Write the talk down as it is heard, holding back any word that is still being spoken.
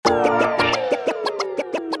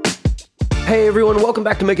Hey everyone, welcome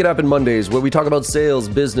back to Make It Happen Mondays, where we talk about sales,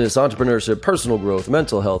 business, entrepreneurship, personal growth,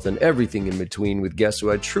 mental health, and everything in between with guests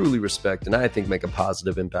who I truly respect and I think make a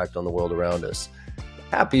positive impact on the world around us.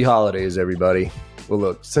 Happy holidays, everybody. Well,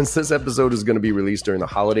 look, since this episode is going to be released during the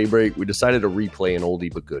holiday break, we decided to replay an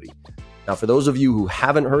oldie but goodie. Now, for those of you who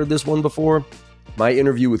haven't heard this one before, my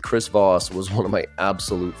interview with Chris Voss was one of my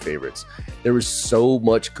absolute favorites. There was so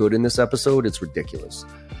much good in this episode, it's ridiculous.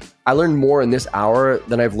 I learned more in this hour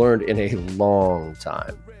than I've learned in a long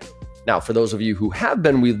time. Now, for those of you who have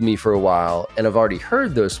been with me for a while and have already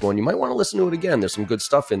heard this one, you might want to listen to it again. There's some good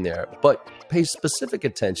stuff in there, but pay specific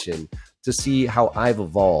attention to see how I've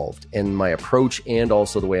evolved in my approach and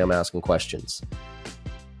also the way I'm asking questions.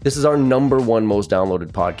 This is our #1 most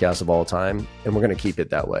downloaded podcast of all time, and we're going to keep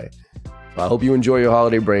it that way. So I hope you enjoy your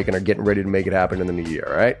holiday break and are getting ready to make it happen in the new year,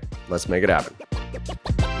 all right? Let's make it happen.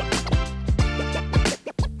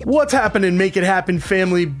 What's happening, Make It Happen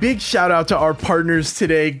family? Big shout out to our partners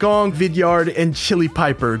today, Gong, Vidyard, and Chili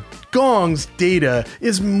Piper. Gong's data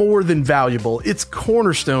is more than valuable. It's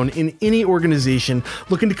cornerstone in any organization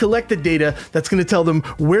looking to collect the data that's going to tell them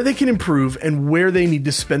where they can improve and where they need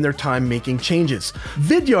to spend their time making changes.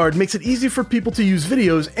 Vidyard makes it easy for people to use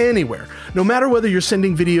videos anywhere. No matter whether you're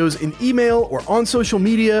sending videos in email or on social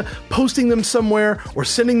media, posting them somewhere, or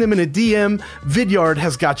sending them in a DM, Vidyard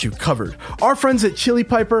has got you covered. Our friends at Chili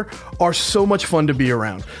Piper are so much fun to be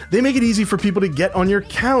around. They make it easy for people to get on your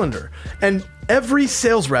calendar. And every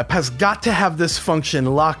sales rep has got to have this function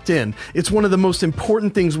locked in. It's one of the most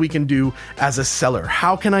important things we can do as a seller.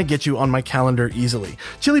 How can I get you on my calendar easily?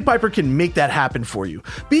 Chili Piper can make that happen for you.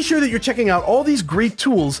 Be sure that you're checking out all these great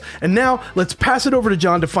tools. And now let's pass it over to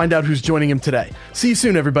John to find out who's joining him today. See you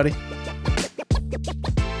soon, everybody.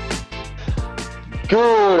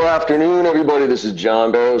 Good afternoon, everybody. This is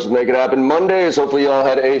John Barrows with Make It Happen Mondays. Hopefully you all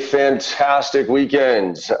had a fantastic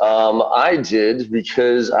weekend. I did,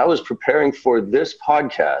 because I was preparing for this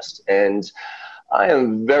podcast, and I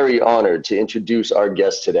am very honored to introduce our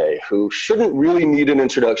guest today, who shouldn't really need an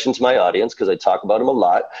introduction to my audience because I talk about him a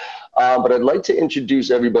lot. But I'd like to introduce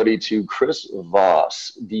everybody to Chris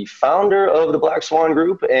Voss, the founder of the Black Swan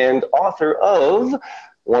Group and author of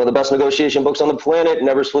one of the best negotiation books on the planet,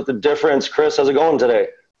 Never Split the Difference. Chris, how's it going today?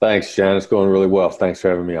 Thanks, John. It's going really well. Thanks for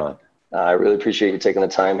having me on. I really appreciate you taking the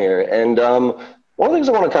time here. And one of the things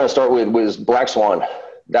I want to kind of start with was Black Swan,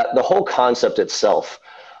 that the whole concept itself.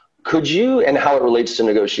 Could you, and how it relates to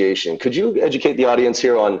negotiation, could you educate the audience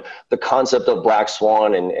here on the concept of Black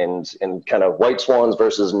Swan and kind of white swans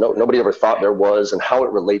versus nobody ever thought there was, and how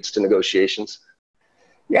it relates to negotiations?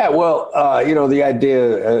 Yeah, well, the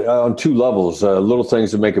idea on two levels, little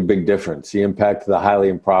things that make a big difference, the impact of the highly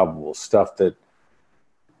improbable, stuff that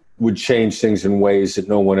would change things in ways that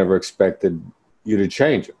no one ever expected you to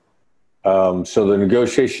change them. So the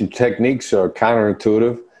negotiation techniques are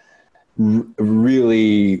counterintuitive,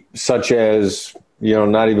 really, such as,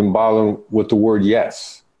 not even bothering with the word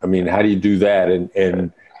yes. I mean, how do you do that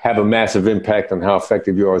and have a massive impact on how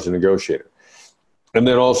effective you are as a negotiator? And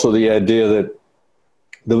then also the idea that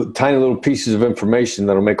the tiny little pieces of information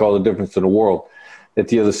that'll make all the difference in the world that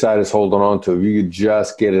the other side is holding on to, if you could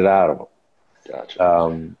just get it out of them.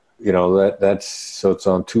 Gotcha. That's so it's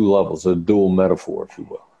on two levels, a dual metaphor, if you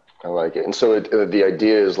will. I like it. And so the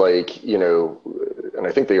idea is like, and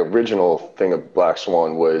I think the original thing of Black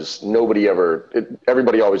Swan was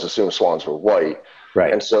everybody always assumed swans were white.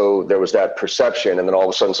 Right. And so there was that perception. And then all of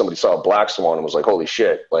a sudden somebody saw a black swan and was like, holy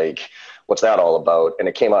shit, like, what's that all about? And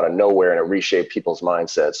it came out of nowhere and it reshaped people's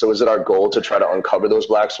mindsets. So is it our goal to try to uncover those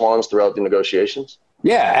black swans throughout the negotiations?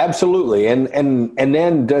 Yeah, absolutely. And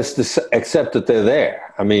then just to accept that they're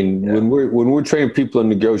there. I mean, when we're training people in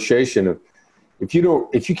negotiation, if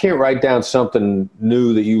you can't write down something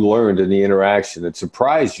new that you learned in the interaction that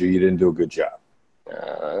surprised you, you didn't do a good job.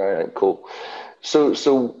 All right, cool.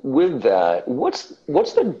 So with that, what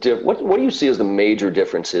do you see as the major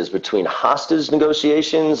differences between hostage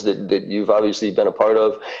negotiations that you've obviously been a part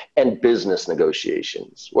of and business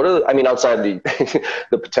negotiations? Outside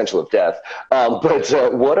the potential of death,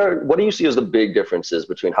 but what do you see as the big differences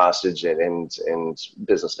between hostage and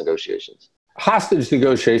business negotiations? Hostage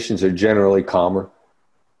negotiations are generally calmer.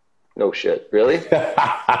 No shit, really?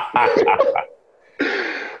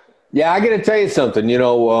 Yeah, I got to tell you something.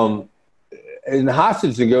 In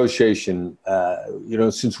hostage negotiation,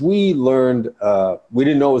 since we learned, we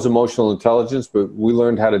didn't know it was emotional intelligence, but we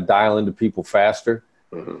learned how to dial into people faster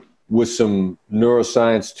with some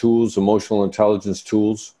neuroscience tools, emotional intelligence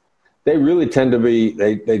tools. They really tend to be,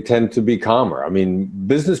 they tend to be calmer. I mean,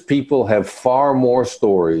 business people have far more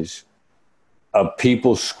stories of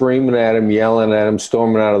people screaming at them, yelling at them,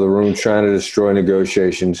 storming out of the room, trying to destroy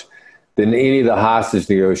negotiations than any of the hostage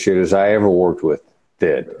negotiators I ever worked with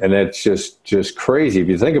did. And that's just crazy if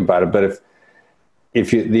you think about it. But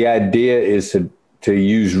the idea is to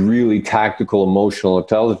use really tactical emotional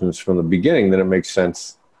intelligence from the beginning, then it makes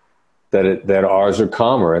sense that ours are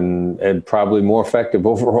calmer and probably more effective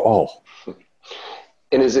overall.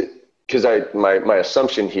 And is it, because my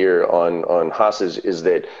assumption here on hostage is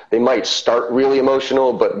that they might start really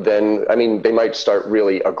emotional, but then, I mean, they might start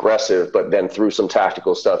really aggressive, but then through some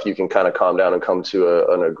tactical stuff, you can kind of calm down and come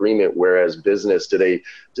to an agreement. Whereas business, do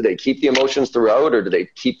they keep the emotions throughout, or do they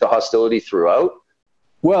keep the hostility throughout?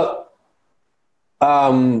 Well,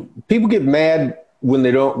 people get mad when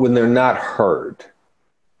they're not heard.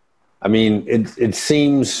 I mean, it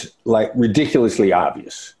seems like ridiculously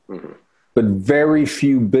obvious. Mm-hmm. But very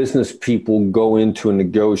few business people go into a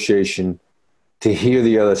negotiation to hear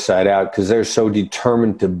the other side out because they're so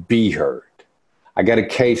determined to be heard. I got a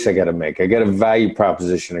case I got to make. I got a value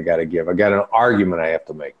proposition I got to give. I got an argument I have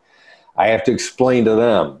to make. I have to explain to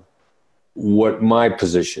them what my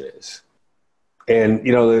position is. And,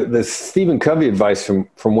 you know, the Stephen Covey advice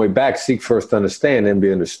from way back, seek first to understand and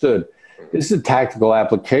be understood. This is a tactical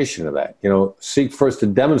application of that. You know, seek first to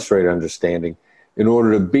demonstrate understanding in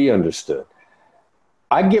order to be understood.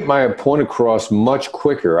 I get my point across much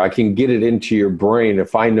quicker. I can get it into your brain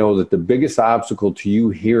if I know that the biggest obstacle to you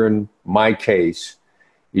hearing my case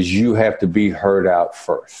is you have to be heard out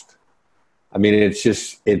first. I mean,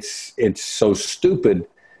 it's so stupid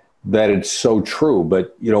that it's so true.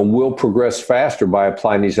 But, you know, we'll progress faster by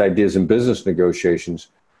applying these ideas in business negotiations.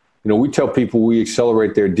 You know, we tell people we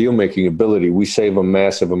accelerate their deal-making ability. We save them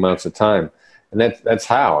massive amounts of time. And that's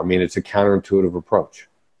how. I mean, it's a counterintuitive approach.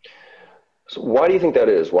 So why do you think that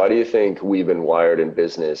is? Why do you think we've been wired in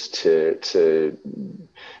business to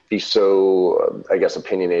be so, I guess,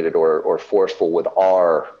 opinionated or forceful with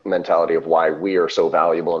our mentality of why we are so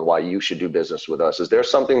valuable and why you should do business with us? Is there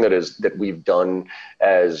something that we've done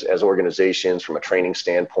as organizations from a training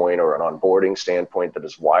standpoint or an onboarding standpoint that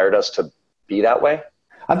has wired us to be that way?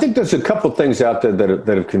 I think there's a couple of things out there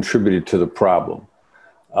that have contributed to the problem.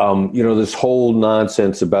 You know, this whole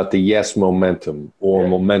nonsense about the yes momentum or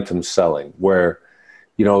momentum selling, where,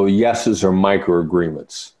 you know, yeses are micro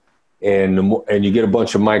agreements, and you get a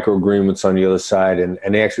bunch of micro agreements on the other side, and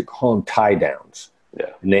they actually call them tie downs,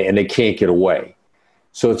 and they can't get away.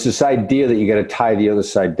 So it's this idea that you got to tie the other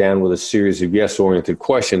side down with a series of yes-oriented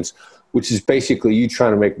questions, which is basically you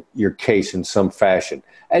trying to make your case in some fashion,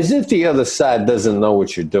 as if the other side doesn't know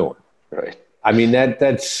what you're doing. Right. I mean,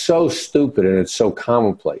 that's so stupid and it's so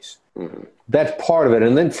commonplace. Mm-hmm. That's part of it.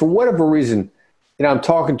 And then for whatever reason, you know, I'm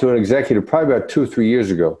talking to an executive probably about 2 or 3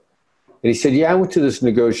 years ago. And he said, I went to this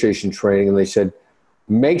negotiation training and they said,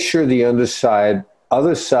 make sure the other side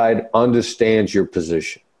understands your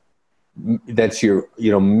position. That's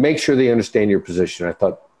make sure they understand your position. I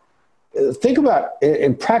thought, think about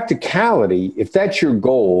in practicality, if that's your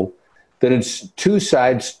goal, then it's two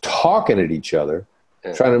sides talking at each other,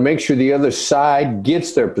 trying to make sure the other side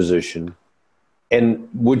gets their position, and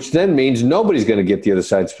which then means nobody's going to get the other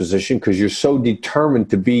side's position because you're so determined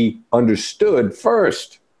to be understood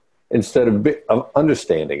first instead of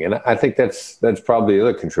understanding. And I think that's probably the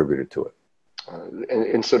other contributor to it.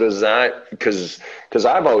 And so does that, because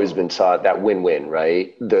I've always been taught that win-win,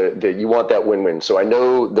 right? That you want that win-win. So I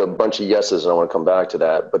know the bunch of yeses, and I want to come back to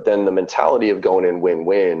that, but then the mentality of going in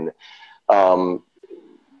win-win,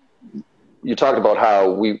 you talked about how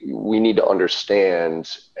we need to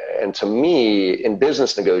understand. And to me, in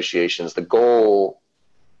business negotiations, the goal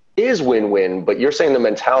is win-win, but you're saying the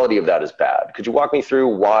mentality of that is bad. Could you walk me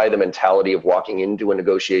through why the mentality of walking into a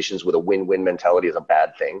negotiations with a win-win mentality is a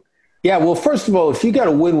bad thing? Yeah, well, first of all, if you got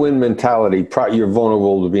a win-win mentality, you're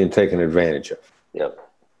vulnerable to being taken advantage of. Yep.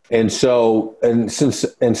 And so,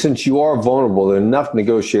 since you are vulnerable, there are enough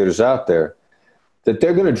negotiators out there that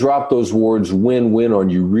they're going to drop those words win-win on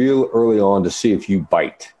you real early on to see if you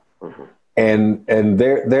bite. Mm-hmm. And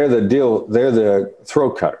they're the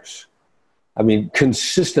throat cutters. I mean,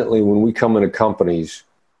 consistently when we come into companies,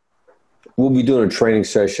 we'll be doing a training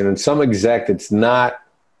session, and some exec that's not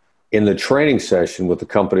in the training session with the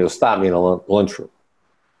company will stop me in a lunchroom.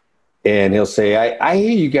 And he'll say, I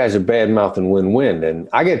hear you guys are bad-mouthing win-win. And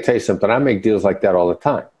I got to tell you something, I make deals like that all the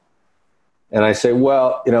time. And I say,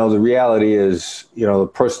 well, you know, the reality is, you know, the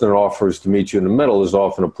person that offers to meet you in the middle is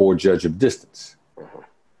often a poor judge of distance.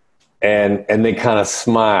 And they kind of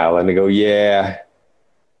smile and they go, yeah,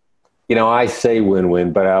 you know, I say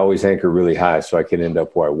win-win, but I always anchor really high so I can end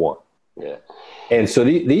up where I want. Yeah. And so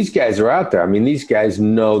these guys are out there. I mean, these guys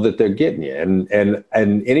know that they're getting you. And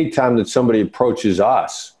anytime that somebody approaches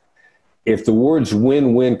us, if the words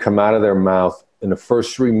win-win come out of their mouth, in the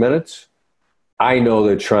first 3 minutes, I know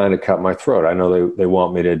they're trying to cut my throat. I know they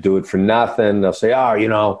want me to do it for nothing. They'll say, oh, you're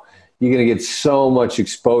going to get so much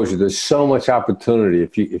exposure. There's so much opportunity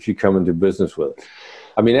if you come into business with it.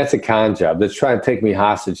 I mean, that's a con job. They're trying to take me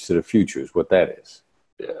hostage to the future is what that is.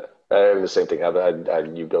 Yeah. The same thing.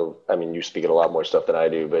 You speak at a lot more stuff than I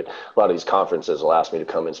do, but a lot of these conferences will ask me to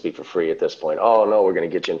come and speak for free at this point. Oh no, we're going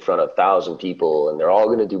to get you in front of 1,000 people and they're all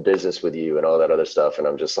going to do business with you and all that other stuff. And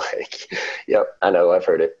I'm just like, yep, I know, I've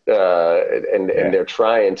heard it. And they're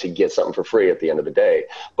trying to get something for free at the end of the day.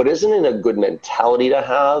 But isn't it a good mentality to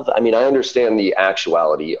have? I mean, I understand the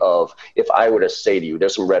actuality of, if I were to say to you,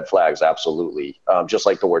 there's some red flags, absolutely. Just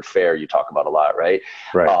like the word fair you talk about a lot, right?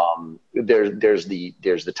 Right. There's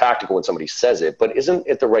the tactical when somebody says it, but isn't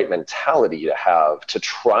it the right mentality to have to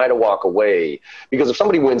try to walk away? Because if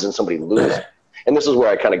somebody wins and somebody loses, and this is where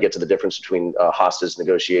I kind of get to the difference between hostage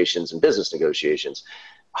negotiations and business negotiations.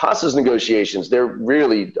 Hostage negotiations, they're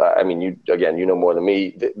really, you know more than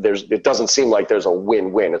me, it doesn't seem like there's a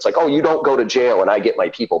win-win. It's like, oh, you don't go to jail and I get my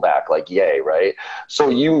people back, like, yay, right? So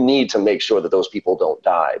you need to make sure that those people don't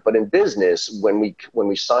die. But in business, when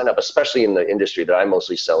we sign up, especially in the industry that I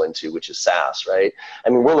mostly sell into, which is SaaS, right? I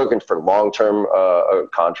mean, we're looking for long-term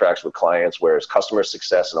contracts with clients where it's customer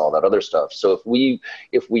success and all that other stuff. So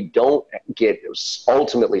if we don't get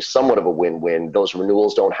ultimately somewhat of a win-win, those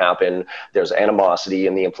renewals don't happen, there's animosity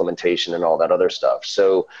in the implementation and all that other stuff.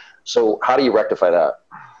 So how do you rectify that?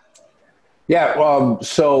 Yeah,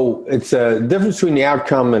 so it's a difference between the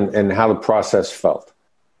outcome and how the process felt.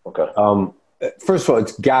 Okay. First of all,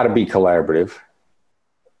 it's got to be collaborative.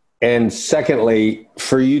 And secondly,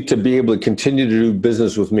 for you to be able to continue to do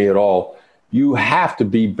business with me at all, you have to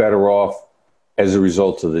be better off as a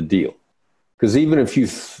result of the deal. Because even if you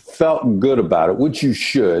felt good about it, which you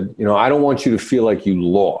should, I don't want you to feel like you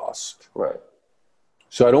lost. Right.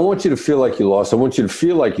 So I don't want you to feel like you lost. I want you to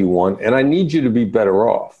feel like you won, and I need you to be better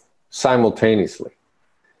off simultaneously.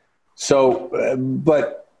 So,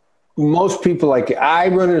 but most people, I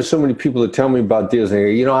run into so many people that tell me about deals, and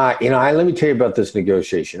they go, let me tell you about this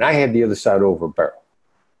negotiation. I had the other side over a barrel.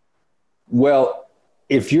 Well,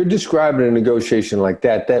 if you're describing a negotiation like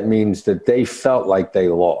that, that means that they felt like they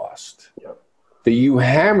lost. Yep. That you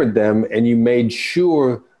hammered them and you made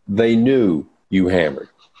sure they knew you hammered.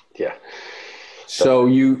 Yeah. So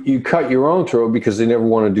you cut your own throat because they never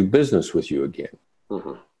want to do business with you again.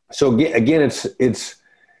 Mm-hmm. So again, it's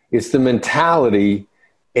the mentality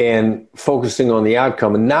and focusing on the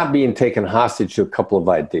outcome and not being taken hostage to a couple of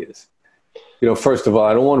ideas. First of all,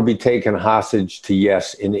 I don't want to be taken hostage to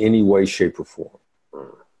yes in any way, shape, or form.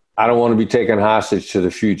 I don't want to be taken hostage to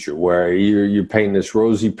the future where you're painting this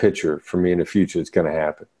rosy picture for me in the future. It's going to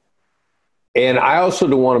happen. And I also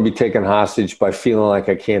don't want to be taken hostage by feeling like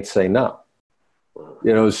I can't say no.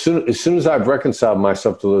 As soon as I've reconciled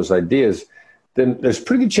myself to those ideas, then there's a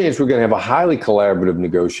pretty good chance we're going to have a highly collaborative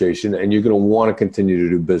negotiation and you're going to want to continue to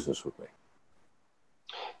do business with me.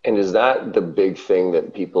 And is that the big thing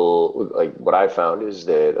that people, like what I found is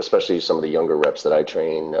that, especially some of the younger reps that I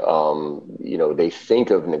train, they think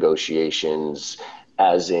of negotiations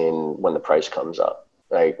as in when the price comes up.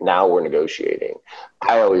 Like now we're negotiating.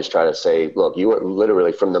 I always try to say, look, you are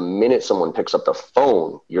literally from the minute someone picks up the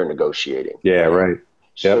phone, you're negotiating. Yeah, right.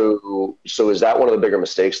 Yep. So is that one of the bigger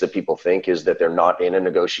mistakes that people think is that they're not in a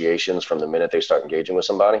negotiations from the minute they start engaging with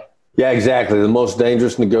somebody? Yeah, exactly. The most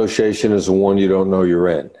dangerous negotiation is the one you don't know you're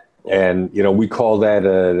in. And, we call that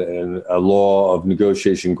a law of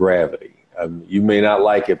negotiation gravity. You may not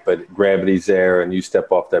like it, but gravity's there and you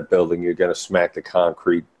step off that building, you're going to smack the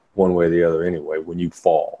concrete one way or the other anyway when you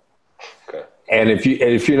fall. Okay. And if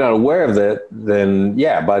you're not aware of that, then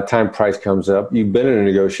by the time price comes up, you've been in a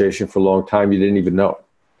negotiation for a long time, you didn't even know it.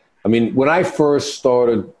 I mean, when I first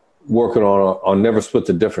started working on Never Split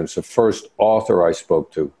the Difference, the first author I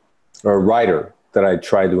spoke to, or writer that I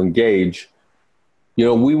tried to engage,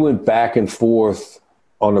 we went back and forth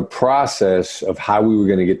on the process of how we were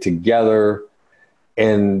going to get together.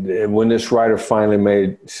 And when this writer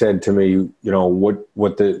finally said to me,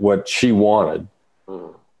 what she wanted,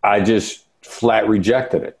 I just flat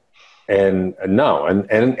rejected it. And no,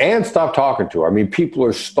 and stopped talking to her. I mean, people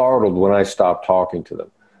are startled when I stop talking to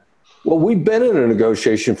them. Well, we've been in a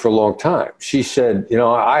negotiation for a long time. She said,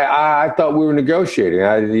 I thought we were negotiating.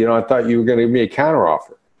 I thought you were going to give me a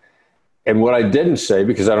counteroffer. And what I didn't say,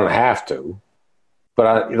 because I don't have to,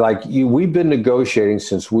 but we've been negotiating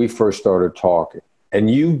since we first started talking. And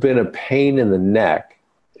you've been a pain in the neck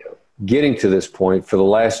getting to this point for the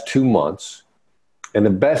last 2 months. And the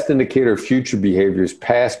best indicator of future behavior is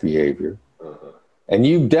past behavior. And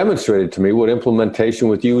you've demonstrated to me what implementation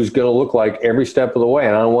with you is going to look like every step of the way.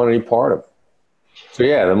 And I don't want any part of it. So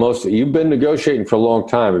yeah, you've been negotiating for a long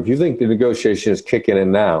time. If you think the negotiation is kicking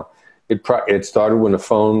in now, it started when the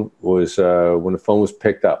phone was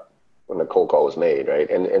picked up, when the cold call was made, right?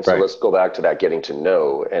 And so right. Let's go back to that getting to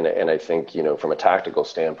know. And I think, from a tactical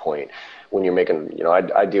standpoint, when you're making,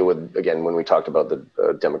 I deal with, again, when we talked about the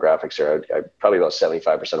demographics here, I probably about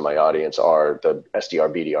 75% of my audience are the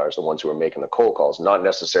SDR, BDRs, the ones who are making the cold calls, not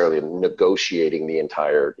necessarily negotiating the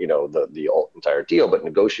entire, the entire deal, but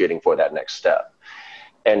negotiating for that next step.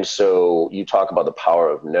 And so you talk about the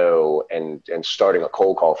power of no and starting a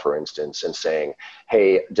cold call, for instance, and saying,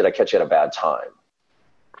 hey, did I catch you at a bad time?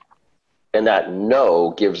 And that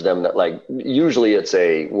no gives them that, like, usually it's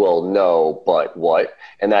a, well, no, but what?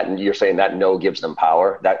 And that you're saying that no gives them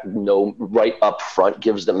power. That no right up front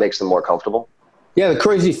makes them more comfortable. Yeah. The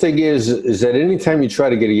crazy thing is that anytime you try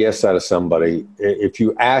to get a yes out of somebody, if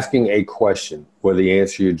you're asking a question where the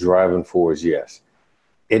answer you're driving for is yes,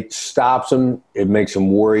 it stops them. It makes them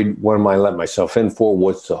worried. What am I letting myself in for?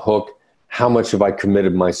 What's the hook? How much have I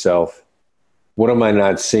committed myself? What am I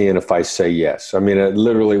not seeing if I say yes? I mean,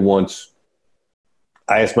 literally once,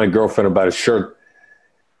 I asked my girlfriend about a shirt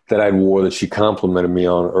that I'd wore that she complimented me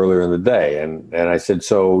on earlier in the day. And I said,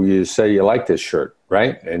 so you say you like this shirt,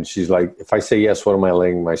 right? And she's like, if I say yes, what am I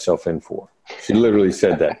letting myself in for? She literally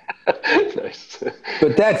said that. Nice.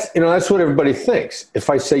 But that's what everybody thinks. If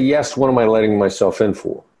I say yes, what am I letting myself in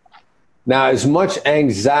for? Now, as much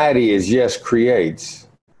anxiety as yes creates,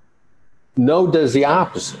 no does the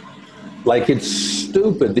opposite. Like, it's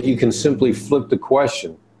stupid that you can simply flip the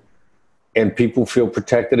question and people feel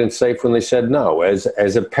protected and safe when they said no. As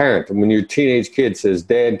a parent, when your teenage kid says,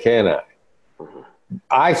 Dad, can I?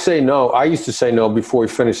 I say no. I used to say no before he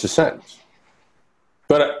finished the sentence.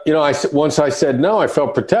 But, once I said no, I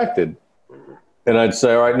felt protected. And I'd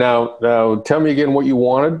say, all right, now tell me again what you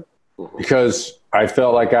wanted, because I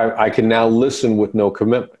felt like I can now listen with no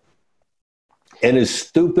commitment. And as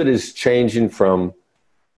stupid as changing from,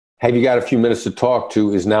 have you got a few minutes to talk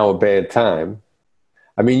to, is now a bad time.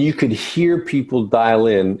 I mean, you could hear people dial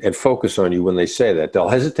in and focus on you when they say that. They'll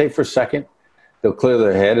hesitate for a second. They'll clear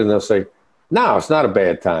their head and they'll say, no, it's not a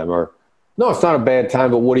bad time. Or, no, it's not a bad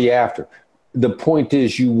time, but what are you after? The point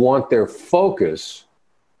is, you want their focus,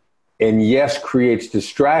 and yes creates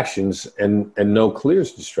distractions and no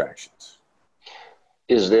clears distractions.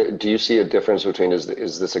 Do you see a difference between, is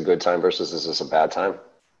this a good time versus is this a bad time?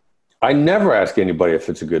 I never ask anybody if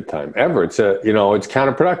it's a good time, ever. It's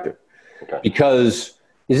counterproductive. Okay. Because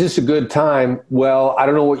is this a good time? Well, I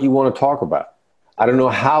don't know what you want to talk about. I don't know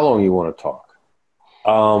how long you want to talk.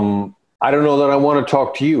 I don't know that I want to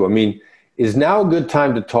talk to you. I mean, is now a good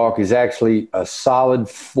time to talk is actually a solid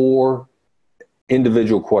 4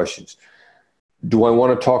 individual questions. Do I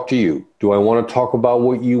want to talk to you? Do I want to talk about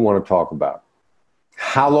what you want to talk about?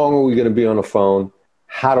 How long are we going to be on the phone?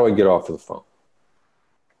 How do I get off of the phone?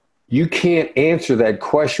 You can't answer that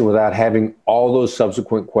question without having all those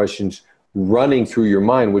subsequent questions running through your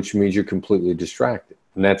mind, which means you're completely distracted.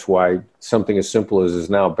 And that's why something as simple as is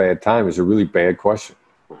now a bad time is a really bad question.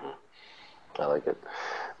 I like it.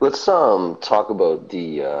 Let's talk about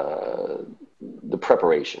the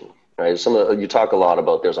preparation. Right? You talk a lot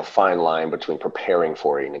about there's a fine line between preparing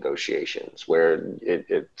for a negotiations, where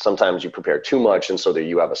it sometimes you prepare too much, and so that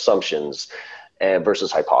you have assumptions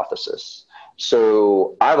versus hypothesis.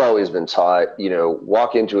 So I've always been taught,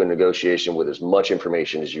 walk into a negotiation with as much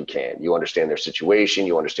information as you can. You understand their situation,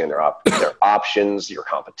 you understand their options, your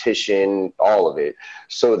competition, all of it,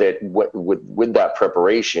 so that with that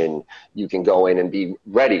preparation, you can go in and be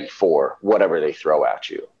ready for whatever they throw at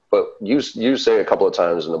you. But you say a couple of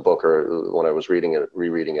times in the book, or when I was rereading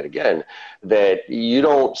it again, that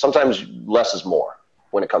sometimes less is more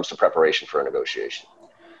when it comes to preparation for a negotiation.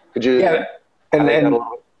 Could you? Yeah, and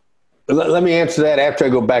let me answer that after I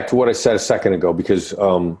go back to what I said a second ago, because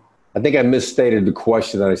I think I misstated the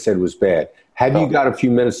question that I said was bad. Have you got a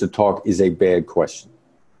few minutes to talk is a bad question.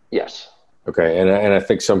 Yes. Okay, and I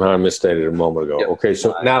think somehow I misstated it a moment ago. Yep. Okay,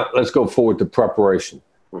 so now let's go forward to preparation.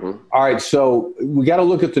 Mm-hmm. All right, so we got to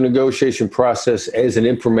look at the negotiation process as an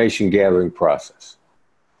information gathering process.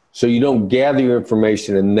 So you don't gather your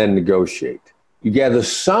information and then negotiate. You gather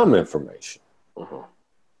some information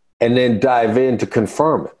and then dive in to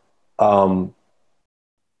confirm it.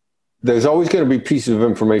 There's always going to be pieces of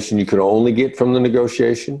information you can only get from the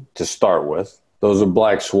negotiation to start with. Those are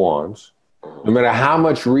black swans. No matter how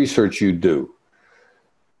much research you do,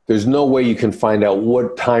 there's no way you can find out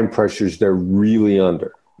what time pressures they're really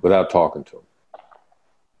under without talking to them.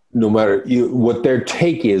 No matter what their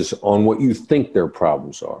take is on what you think their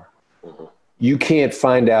problems are. You can't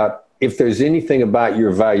find out if there's anything about your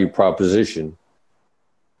value proposition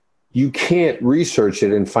you can't research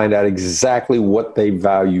it and find out exactly what they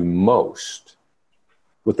value most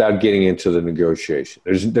without getting into the negotiation.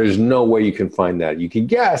 There's no way you can find that. You can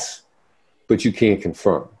guess, but you can't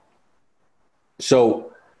confirm.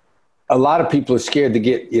 So a lot of people are scared to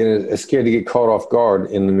get caught off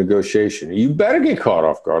guard in the negotiation. You better get caught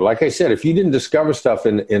off guard. Like I said, if you didn't discover stuff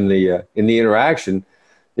in the interaction,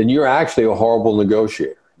 then you're actually a horrible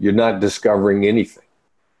negotiator. You're not discovering anything.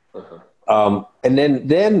 And then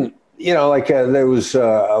there was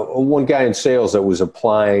one guy in sales that was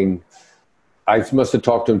applying. I must have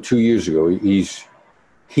talked to him 2 years ago.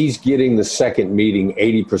 He's getting the second meeting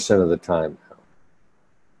 80% of the time now.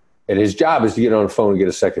 And his job is to get on the phone and get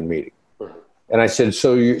a second meeting. And I said,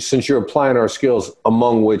 since you're applying our skills,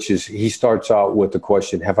 among which is he starts out with the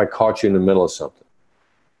question, have I caught you in the middle of something?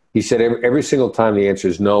 He said every single time the answer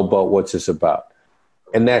is no, but what's this about?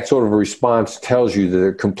 And that sort of a response tells you that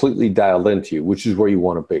they're completely dialed into you, which is where you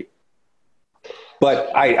want to be.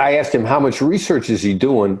 But I asked him, how much research is he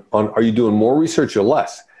doing are you doing more research or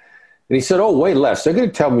less? And he said, oh, way less. They're going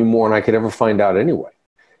to tell me more than I could ever find out anyway.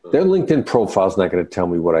 Their LinkedIn profile is not going to tell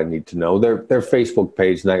me what I need to know. Their Facebook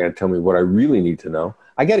page is not going to tell me what I really need to know.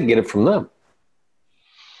 I got to get it from them.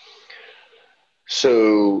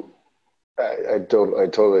 So I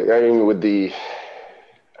mean, with the,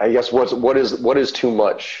 I guess what is too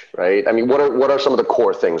much, right? I mean, what are some of the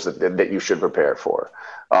core things that you should prepare for?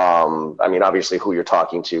 I mean, obviously who you're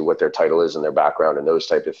talking to, what their title is and their background and those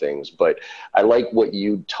type of things. But I like what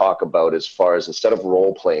you talk about as far as instead of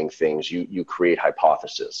role playing things, you create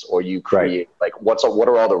hypothesis, or you create like what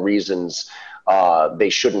are all the reasons they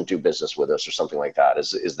shouldn't do business with us or something like that.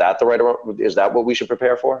 Is that what we should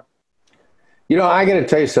prepare for? I got to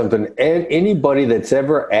tell you something. And anybody that's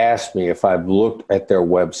ever asked me if I've looked at their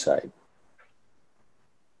website,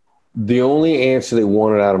 the only answer they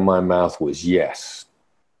wanted out of my mouth was yes.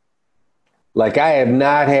 Like, I have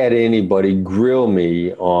not had anybody grill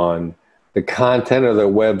me on the content of their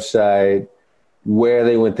website, where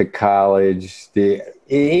they went to college,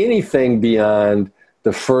 anything beyond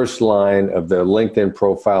the first line of their LinkedIn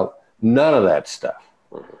profile. None of that stuff.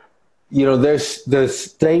 They're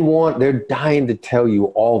dying to tell you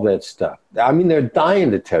all that stuff. I mean, they're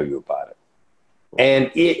dying to tell you about it.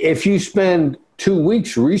 And if you spend 2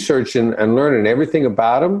 weeks researching and learning everything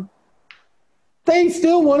about them, they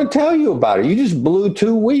still want to tell you about it. You just blew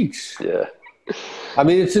 2 weeks. Yeah. I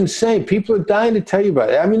mean, it's insane. People are dying to tell you about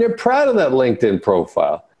it. I mean, they're proud of that LinkedIn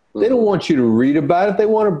profile. They don't want you to read about it. They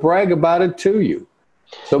want to brag about it to you.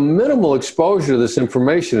 So minimal exposure to this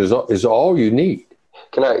information is all you need.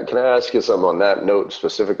 Can I ask you something on that note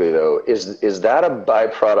specifically, though? Is that a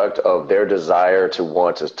byproduct of their desire to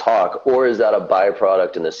want to talk, or is that a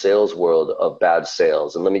byproduct in the sales world of bad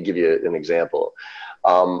sales? And let me give you an example.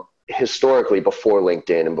 Historically, before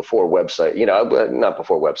LinkedIn and before website, not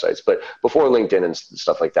before websites, but before LinkedIn and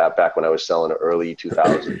stuff like that, back when I was selling early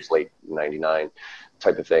 2000s, late 99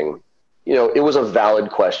 type of thing, it was a valid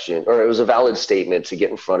question, or it was a valid statement to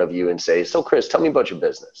get in front of you and say, so Chris, tell me about your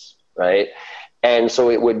business, right? And so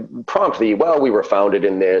it would prompt the, well, we were founded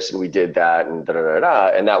in this and we did that and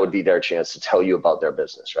and that would be their chance to tell you about their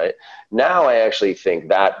business, right? Now I actually think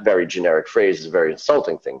that very generic phrase is a very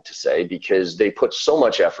insulting thing to say, because they put so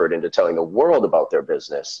much effort into telling the world about their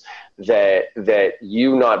business that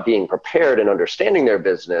you not being prepared and understanding their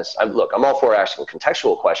business. I'm all for asking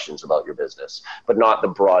contextual questions about your business, but not the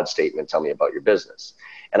broad statement, tell me about your business.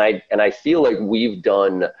 And I feel like we've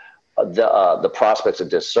done the prospects a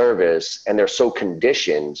disservice, and they're so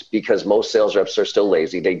conditioned because most sales reps are still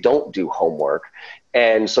lazy. They don't do homework.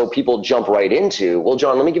 And so people jump right into, well,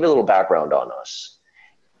 John, let me give you a little background on us.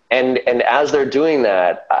 And as they're doing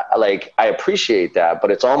that, I appreciate that, but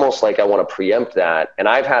it's almost like I want to preempt that. And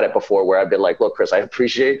I've had it before where I've been like, look, Chris, I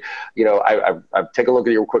appreciate, I've taken a look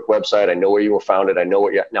at your quick website. I know where you were founded. I know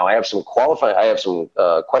now I have some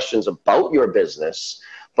questions about your business,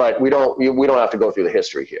 but we don't have to go through the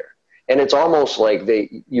history here. And it's almost like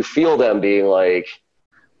you feel them being like,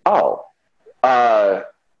 oh,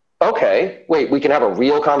 okay, wait, we can have a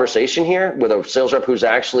real conversation here with a sales rep who's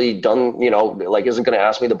actually done, isn't going to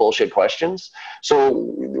ask me the bullshit questions. So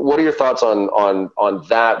what are your thoughts on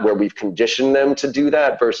that, where we've conditioned them to do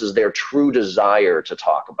that versus their true desire to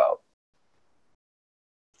talk about?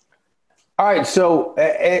 All right, so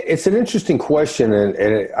it's an interesting question,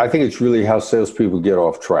 and I think it's really how salespeople get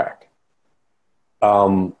off track.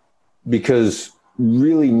 Because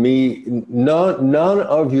really none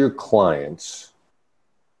of your clients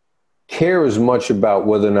care as much about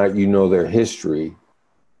whether or not you know their history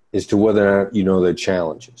as to whether or not you know their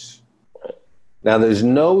challenges. Now, there's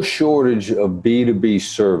no shortage of B2B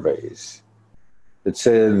surveys that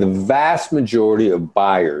said the vast majority of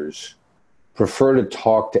buyers prefer to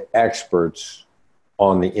talk to experts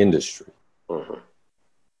on the industry. Mm-hmm.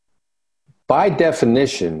 By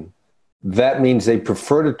definition, that means they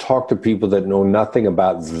prefer to talk to people that know nothing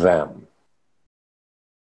about them.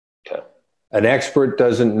 Okay. An expert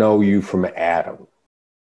doesn't know you from Adam.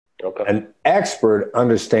 Okay. An expert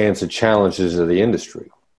understands the challenges of the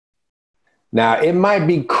industry. Now, it might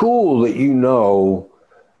be cool that you know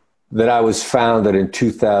that I was founded in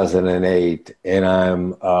 2008 and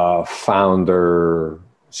I'm a founder,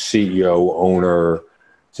 CEO, owner.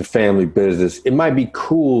 It's a family business. It might be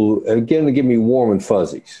cool, again, to give me warm and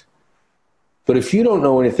fuzzies. But if you don't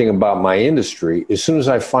know anything about my industry, as soon as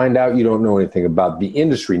I find out you don't know anything about the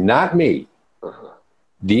industry, not me,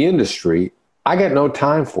 the industry, I got no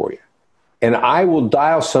time for you. And I will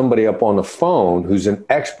dial somebody up on the phone who's an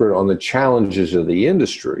expert on the challenges of the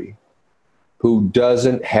industry who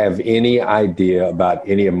doesn't have any idea about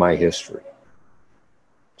any of my history.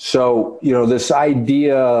 So, this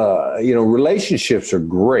idea, relationships are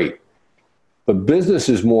great, but business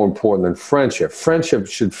is more important than friendship. Friendship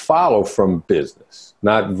should follow from business,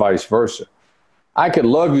 not vice versa. I could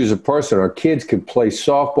love you as a person. Our kids could play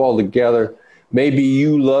softball together. Maybe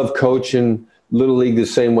you love coaching Little League the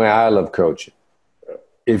same way I love coaching.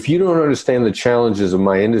 If you don't understand the challenges of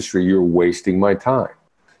my industry, you're wasting my time.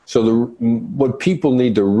 So what people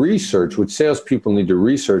need to research, what salespeople need to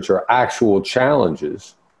research are actual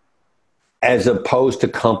challenges as opposed to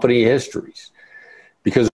company histories.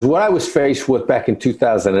 Because what I was faced with back in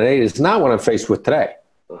 2008 is not what I'm faced with today.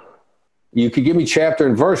 You could give me chapter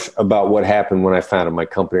and verse about what happened when I founded my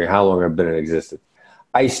company or how long I've been in existence.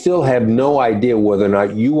 I still have no idea whether or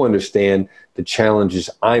not you understand the challenges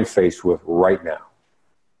I'm faced with right now.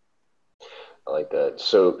 I like that.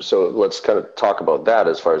 So let's kind of talk about that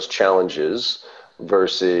as far as challenges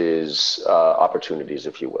versus opportunities,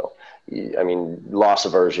 if you will. I mean, loss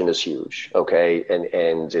aversion is huge, okay?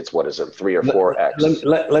 And it's, what is it, 3 or 4x?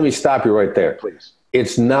 Let me stop you right there. Please.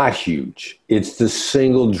 It's not huge. It's the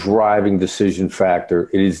single driving decision factor.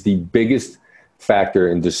 It is the biggest factor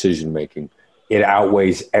in decision making. It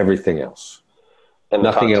outweighs everything else. And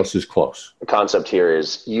nothing else is close. The concept here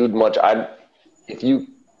is if you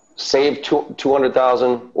save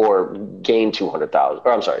 200,000 or gain 200,000,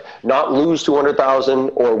 or I'm sorry, not lose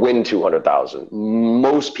 200,000 or win 200,000.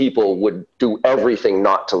 Most people would do everything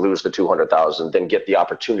not to lose the 200,000, then get the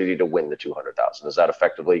opportunity to win the 200,000. Is that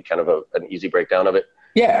effectively kind of an easy breakdown of it?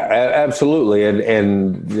 Yeah, absolutely.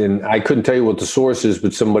 And I couldn't tell you what the source is,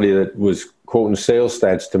 but somebody that was quoting sales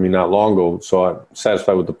stats to me not long ago, so I'm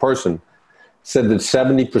satisfied with the person, said that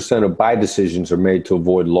 70% of buy decisions are made to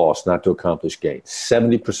avoid loss, not to accomplish gain.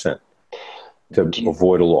 70% to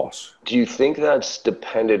avoid a loss. Do you think that's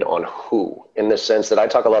dependent on who? In the sense that I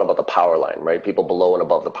talk a lot about the power line, right? People below and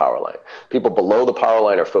above the power line. People below the power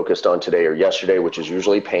line are focused on today or yesterday, which is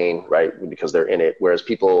usually pain, right? Because they're in it. Whereas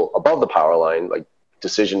people above the power line, like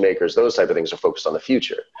decision makers, those type of things, are focused on the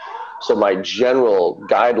future. So my general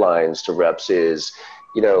guidelines to reps is,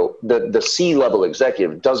 the C-level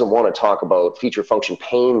executive doesn't want to talk about feature function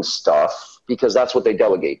pain stuff because that's what they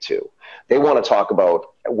delegate to. They want to talk about,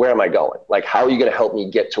 where am I going? Like, how are you going to help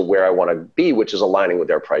me get to where I want to be, which is aligning with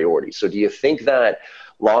their priorities. So do you think that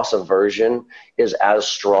loss aversion is as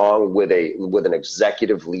strong with an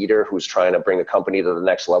executive leader who's trying to bring a company to the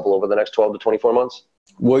next level over the next 12 to 24 months?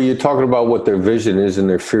 Well, you're talking about what their vision is and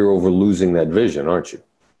their fear over losing that vision, aren't you?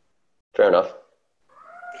 Fair enough.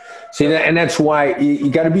 See, and that's why you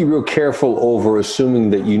got to be real careful over assuming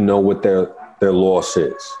that you know what their loss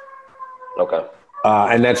is. Okay.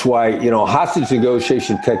 And that's why, hostage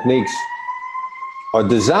negotiation techniques are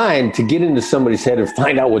designed to get into somebody's head and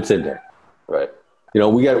find out what's in there. Right.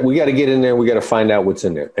 We got to get in there. We got to find out what's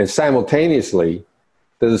in there. And simultaneously,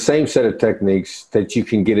 there's the same set of techniques that you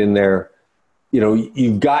can get in there.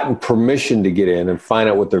 You've gotten permission to get in and find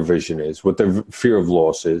out what their vision is, what their fear of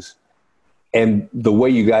loss is. And the way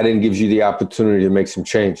you got in gives you the opportunity to make some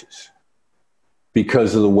changes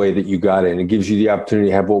because of the way that you got in. It gives you the opportunity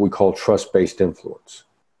to have what we call trust-based influence.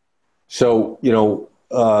 So,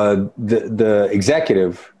 the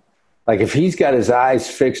executive, like if he's got his eyes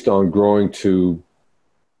fixed on growing to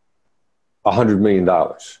 $100 million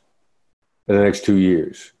in the next 2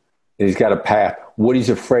 years, and he's got a path, what he's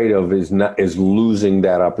afraid of is losing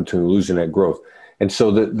that opportunity, losing that growth. And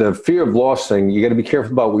so the fear of loss thing, you got to be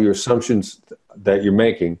careful about what your assumptions that you're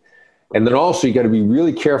making. And then also you got to be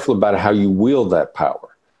really careful about how you wield that power,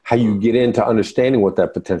 how you get into understanding what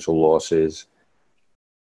that potential loss is.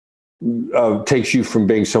 Takes you from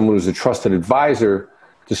being someone who's a trusted advisor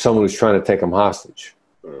to someone who's trying to take them hostage.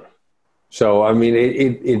 So, I mean,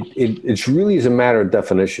 it's really is a matter of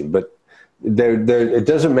definition, but it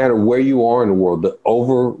doesn't matter where you are in the world. The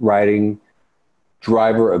overriding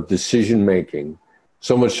driver of decision making,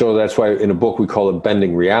 so much so that's why in a book we call it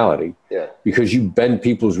bending reality. Yeah. Because you bend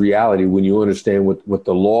people's reality when you understand what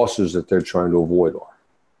the losses that they're trying to avoid are.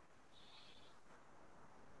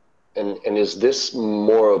 And is this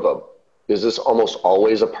almost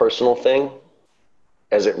always a personal thing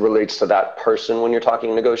as it relates to that person when you're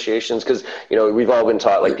talking negotiations? Because, we've all been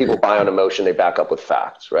taught, like, people buy on emotion, they back up with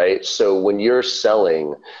facts, right? So when you're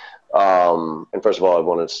selling, and first of all, I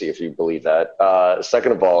wanted to see if you believe that.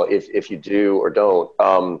 Second of all, if you do or don't,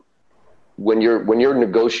 when you're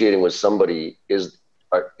negotiating with somebody, is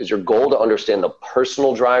your goal to understand the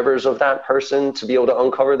personal drivers of that person to be able to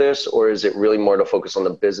uncover this, or is it really more to focus on the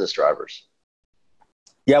business drivers?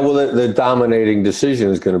 Yeah, well, the dominating decision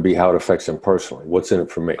is going to be how it affects them personally. What's in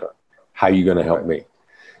it for me? How are you going to help me?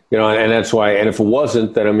 And that's why, and if it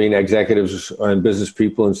wasn't, then, I mean, executives and business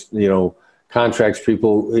people and, contracts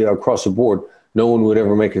people across the board, no one would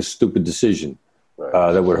ever make a stupid decision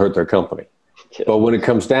that would hurt their company. Yeah. But when it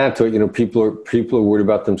comes down to it, people are worried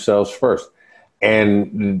about themselves first.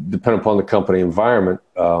 And depending upon the company environment,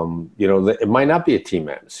 it might not be a team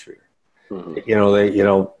atmosphere.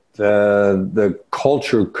 Mm-hmm. The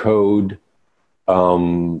culture code,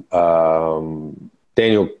 Daniel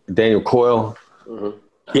Coyle. Mm-hmm.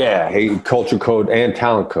 Yeah, Culture Code and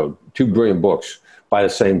Talent Code, 2 brilliant books by the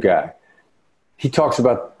same guy. He talks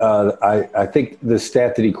about, I think the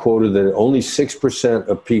stat that he quoted, that only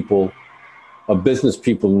 6% of business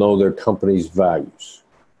people know their company's values.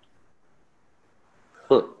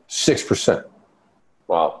 6%.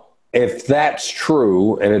 Wow. If that's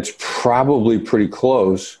true, and it's probably pretty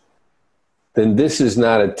close, then this is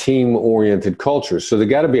not a team-oriented culture. So they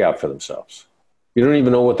got to be out for themselves. You don't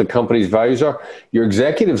even know what the company's values are. Your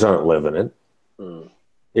executives aren't living it. Mm.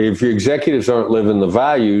 If your executives aren't living the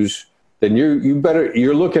values, then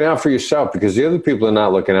you're looking out for yourself, because the other people are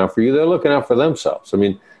not looking out for you. They're looking out for themselves. I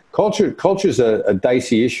mean, culture is a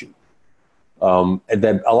dicey issue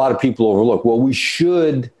that a lot of people overlook. Well, we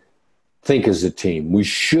should think as a team. We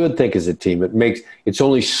should think as a team. It's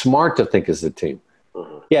only smart to think as a team.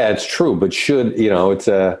 Mm-hmm. Yeah, it's true. But should,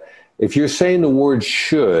 if you're saying the word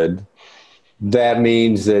should, that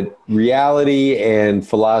means that reality and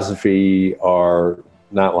philosophy are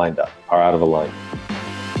not lined up, are out of alignment.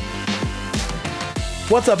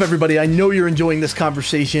 What's up, everybody? I know you're enjoying this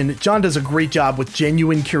conversation. John does a great job with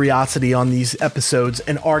genuine curiosity on these episodes,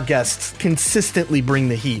 and our guests consistently bring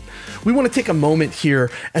the heat. We want to take a moment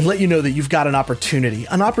here and let you know that you've got an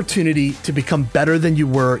opportunity to become better than you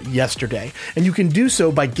were yesterday. And you can do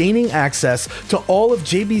so by gaining access to all of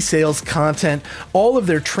JB Sales content. All of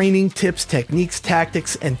their training, tips, techniques,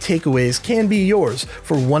 tactics, and takeaways can be yours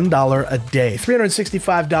for $1 a day.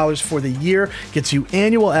 $365 for the year gets you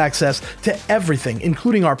annual access to everything, including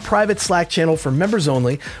our private Slack channel for members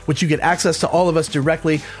only, which you get access to all of us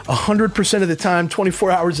directly 100% of the time, 24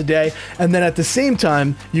 hours a day. And then at the same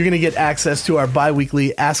time, you're going to get access to our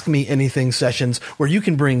bi-weekly Ask Me Anything sessions, where you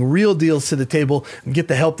can bring real deals to the table and get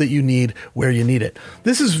the help that you need where you need it.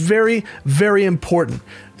 This is very, very important.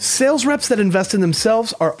 Sales reps that invest in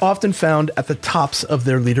themselves are often found at the tops of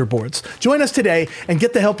their leaderboards. Join us today and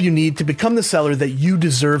get the help you need to become the seller that you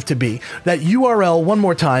deserve to be. That URL, one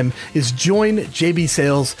more time, is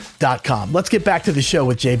joinjbsales.com. Let's get back to the show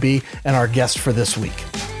with JB and our guest for this week.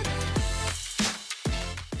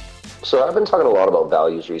 So I've been talking a lot about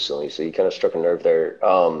values recently, so you kind of struck a nerve there.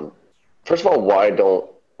 First of all, why don't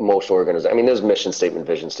most organizations, I mean, there's mission statement,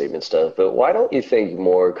 vision statement stuff, but why don't you think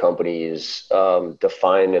more companies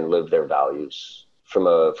define and live their values from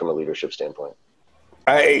a leadership standpoint?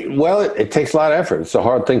 It takes a lot of effort. It's a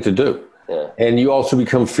hard thing to do. Yeah. And you also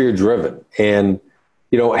become fear driven. And,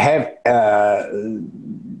 did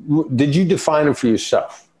you define them for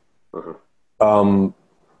yourself? Mm-hmm.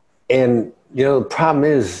 The problem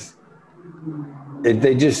is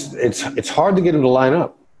it's hard to get them to line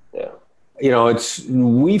up.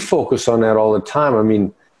 We focus on that all the time. I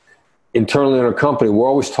mean, internally in our company, we're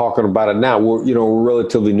always talking about it now. We're a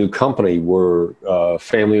relatively new company. We're a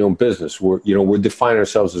family-owned business. We're defining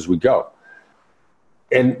ourselves as we go.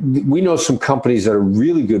 And we know some companies that are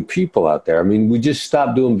really good people out there. I mean, we just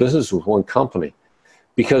stopped doing business with one company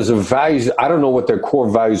because of values. I don't know what their core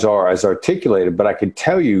values are as articulated, but I can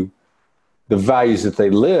tell you the values that they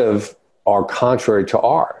live are contrary to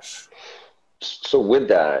ours. So with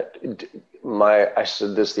that, I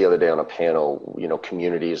said this the other day on a panel,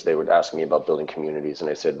 communities, they were asking me about building communities. And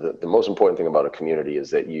I said, the most important thing about a community is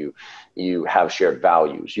that you have shared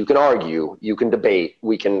values. You can argue, you can debate,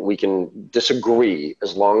 we can disagree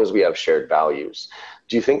as long as we have shared values.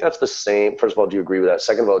 Do you think that's the same? First of all, do you agree with that?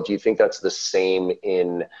 Second of all, do you think that's the same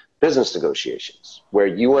in business negotiations, where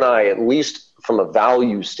you and I, at least from a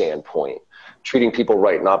value standpoint, treating people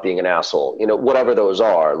right, not being an asshole, whatever those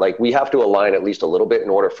are, like we have to align at least a little bit in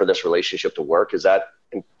order for this relationship to work? Is that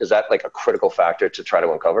like a critical factor to try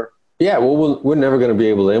to uncover? Yeah, well, we're never going to be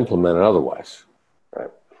able to implement it otherwise.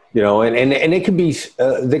 Right. And it could be,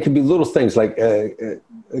 there could be little things like a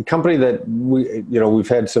company that we've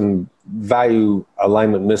had some value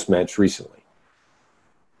alignment mismatch recently.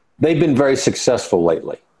 They've been very successful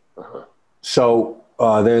lately. Uh-huh. So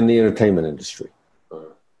they're in the entertainment industry. Uh-huh.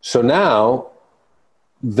 So now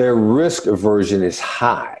their risk aversion is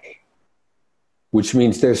high, which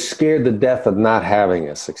means they're scared to death of not having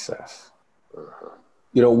a success.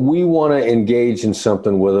 Uh-huh. We want to engage in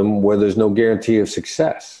something with them where there's no guarantee of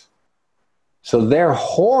success. So they're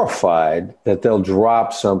horrified that they'll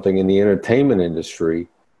drop something in the entertainment industry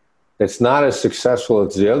that's not as successful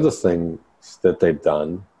as the other things that they've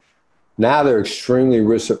done. Now they're extremely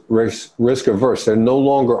risk averse. They're no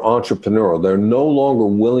longer entrepreneurial. They're no longer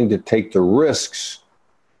willing to take the risks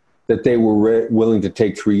that they were willing to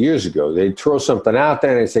take 3 years ago. They throw something out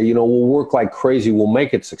there and they say, we'll work like crazy. We'll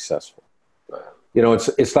make it successful.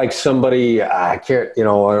 It's like somebody, an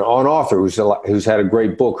author who's had a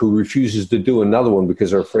great book who refuses to do another one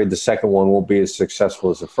because they're afraid the second one won't be as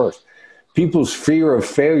successful as the first. People's fear of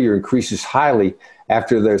failure increases highly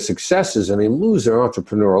after their successes, and they lose their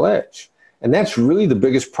entrepreneurial edge. And that's really the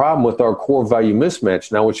biggest problem with our core value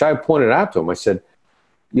mismatch now, which I pointed out to them. I said,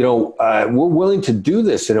 we're willing to do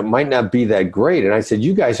this, and it might not be that great. And I said,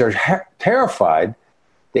 you guys are terrified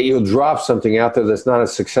that you'll drop something out there that's not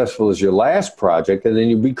as successful as your last project, and then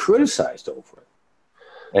you'll be criticized over it.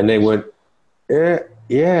 And they went,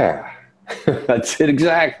 yeah, that's it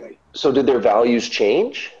exactly. So did their values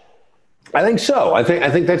change? I think so. I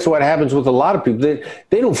think that's what happens with a lot of people.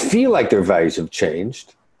 They don't feel like their values have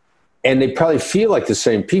changed, and they probably feel like the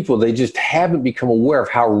same people. They just haven't become aware of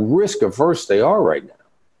how risk averse they are right now.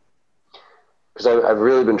 Because I've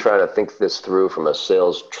really been trying to think this through from a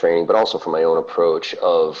sales training, but also from my own approach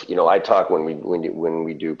of, I talk when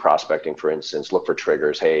we do prospecting, for instance, look for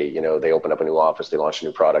triggers. Hey, they open up a new office, they launch a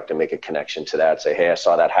new product, and make a connection to that. Say, hey, I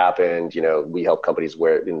saw that happen. We help companies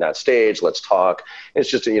where in that stage, let's talk. It's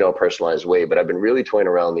just a personalized way. But I've been really toying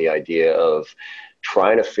around the idea of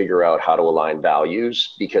trying to figure out how to align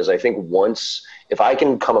values, because I think if I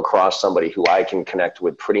can come across somebody who I can connect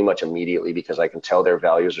with pretty much immediately because I can tell their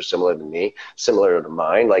values are similar to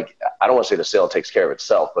mine, like, I don't want to say the sale takes care of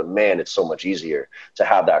itself, but man, it's so much easier to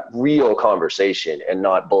have that real conversation and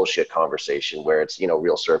not bullshit conversation where it's,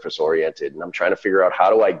 real surface oriented. And I'm trying to figure out,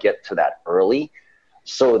 how do I get to that early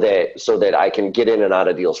so that I can get in and out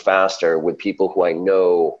of deals faster with people who I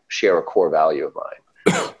know share a core value of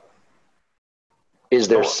mine. Is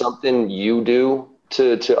there something you do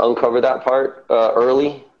to uncover that part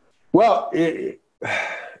early? Well,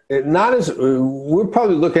 not as we're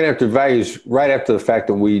probably looking after values right after the fact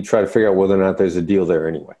that we try to figure out whether or not there's a deal there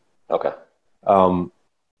anyway. Okay.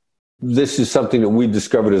 This is something that we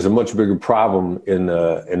discovered is a much bigger problem in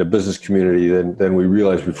the business community than we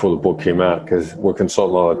realized before the book came out, because we're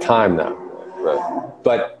consulting all the time now. Right.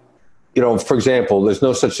 But, for example, there's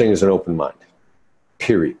no such thing as an open mind,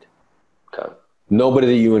 period. Okay. Nobody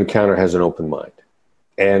that you encounter has an open mind.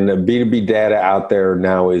 And the B2B data out there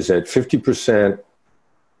now is that 50%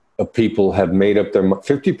 of people have made up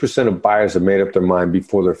 50% of buyers have made up their mind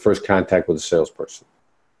before their first contact with a salesperson.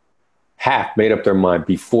 Half made up their mind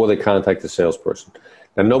before they contact the salesperson.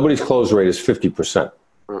 Now, nobody's close rate is 50%,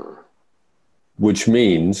 which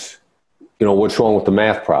means, what's wrong with the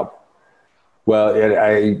math problem? Well,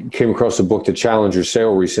 I came across a book, The Challenger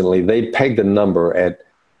Sale, recently. They pegged the number at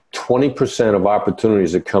 20% of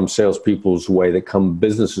opportunities that come salespeople's way, that come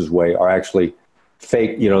businesses' way, are actually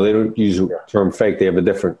fake. They don't use the term fake. They have a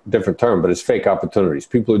different term, but it's fake opportunities.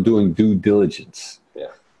 People are doing due diligence. Yeah.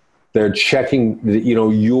 They're checking,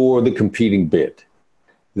 you're the competing bid.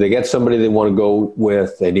 They get somebody they want to go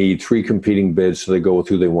with. They need 3 competing bids, so they go with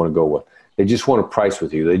who they want to go with. They just want to price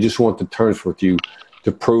with you. They just want the terms with you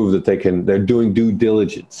to prove that they're doing due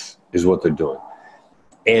diligence is what they're doing.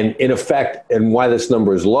 And in effect, and why this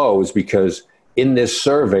number is low is because in this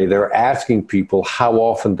survey, they're asking people how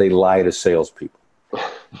often they lie to salespeople.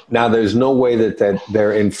 Now, there's no way that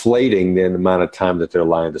they're inflating the amount of time that they're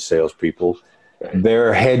lying to salespeople.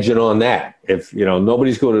 They're hedging on that. If,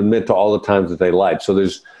 nobody's going to admit to all the times that they lied. So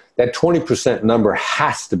that 20% number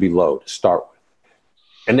has to be low to start with.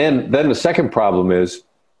 And then the second problem is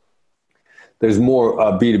there's more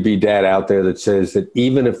B2B data out there that says that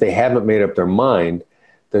even if they haven't made up their mind,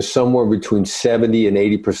 they're somewhere between 70 and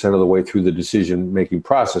 80% of the way through the decision-making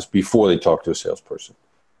process before they talk to a salesperson.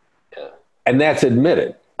 Yeah. And that's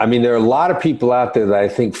admitted. I mean, there are a lot of people out there that I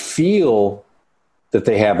think feel that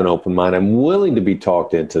they have an open mind. I'm willing to be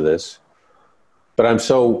talked into this, but I'm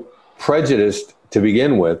so prejudiced to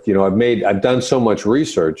begin with. You know, I've done so much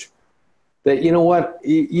research that, you know what,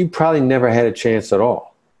 you probably never had a chance at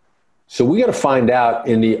all. So we got to find out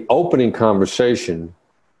in the opening conversation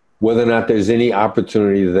whether or not there's any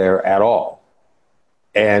opportunity there at all.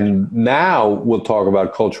 And now we'll talk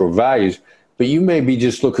about cultural values, but you may be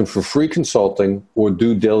just looking for free consulting or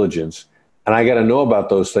due diligence. And I got to know about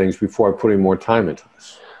those things before I put any more time into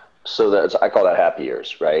this. So I call that happy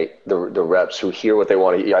ears, right? The reps who hear what they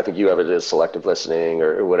want to hear. I think you have it as selective listening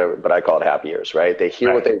or whatever, but I call it happy ears, right? They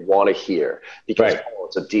hear what they want to hear because oh,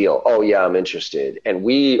 it's a deal. Oh yeah, I'm interested. And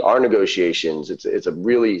our negotiations, it's a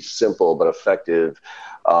really simple but effective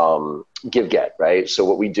give get, right? So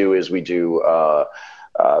what we do is we do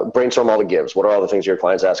brainstorm all the gives. What are all the things your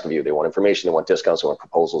clients ask of you? They want information, they want discounts, they want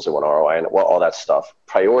proposals, they want ROI, and all that stuff.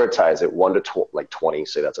 Prioritize it 1 to 20,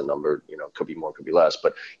 say that's a number, you know, could be more, could be less,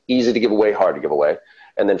 but easy to give away, hard to give away.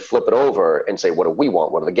 And then flip it over and say, what do we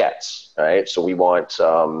want? What are the gets, right? So we want,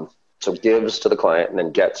 so gives to the client and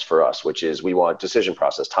then gets for us, which is we want decision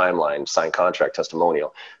process, timeline, signed contract,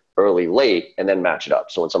 testimonial, early, late, and then match it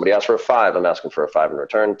up. So when somebody asks for a 5, I'm asking for a 5 in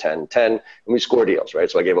return, 10, 10, and we score deals,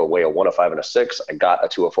 right? So I gave away a 1, a 5, and a 6. I got a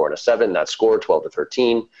 2, a 4, and a 7. That score, 12 to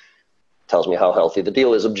 13, tells me how healthy the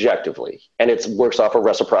deal is objectively. And it works off of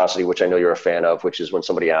reciprocity, which I know you're a fan of, which is when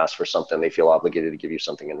somebody asks for something, they feel obligated to give you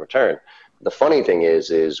something in return. The funny thing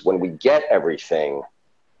is when we get everything,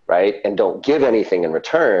 right, and don't give anything in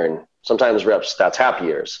return, sometimes reps, that's happy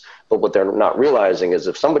ears. But what they're not realizing is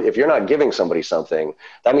if you're not giving somebody something,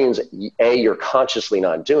 that means A, you're consciously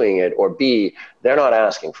not doing it, or B, they're not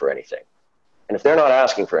asking for anything. And if they're not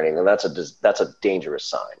asking for anything, that's a dangerous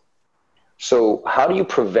sign. So how do you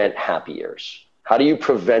prevent happy ears? How do you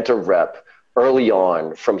prevent a rep early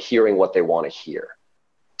on from hearing what they want to hear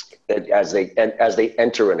as they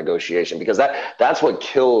enter a negotiation? Because that's what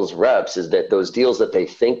kills reps, is that those deals that they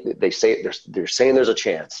think that they're saying there's a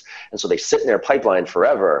chance, and so they sit in their pipeline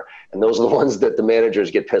forever, and those are the ones that the managers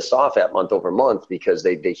get pissed off at month over month because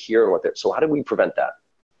they hear what they're. So how do we prevent that?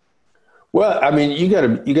 Well, I mean, you got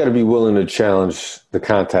to be willing to challenge the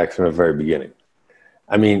contact from the very beginning.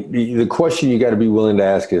 I mean, the question you got to be willing to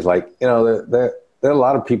ask is like, you know, there are a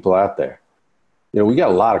lot of people out there. You know, we got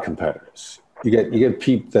a lot of competitors. You get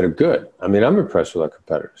people that are good. I mean, I'm impressed with our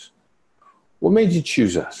competitors. What made you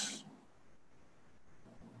choose us?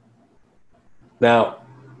 Now,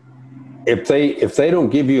 if they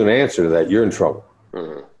don't give you an answer to that, you're in trouble.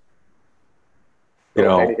 Mm-hmm. You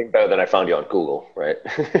know, anything better than I found you on Google, right?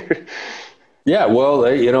 Yeah, well,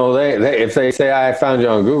 if they say I found you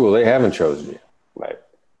on Google, they haven't chosen you. Right.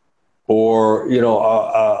 Or, you know,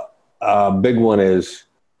 a big one is,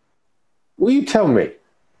 will you tell me?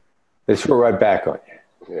 They throw right back on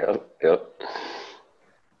you. Yep.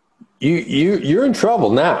 You're in trouble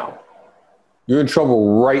now. You're in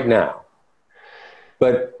trouble right now.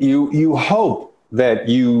 But you hope that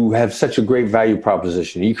you have such a great value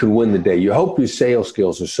proposition. You can win the day. You hope your sales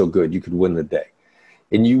skills are so good you could win the day.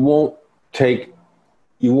 And you won't listen.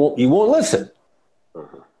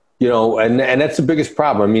 Mm-hmm. You know, and that's the biggest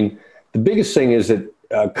problem. I mean, the biggest thing is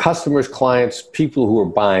that customers, clients, people who are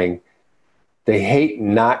buying, they hate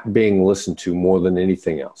not being listened to more than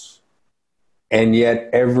anything else. And yet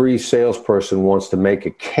every salesperson wants to make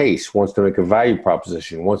a case, wants to make a value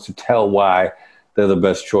proposition, wants to tell why they're the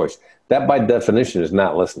best choice. That by definition is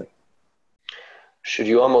not listening. Should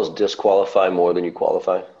you almost disqualify more than you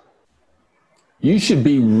qualify? You should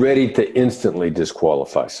be ready to instantly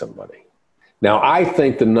disqualify somebody. Now, I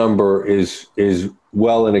think the number is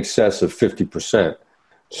well in excess of 50%.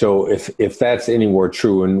 So if that's anywhere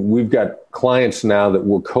true, and we've got clients now that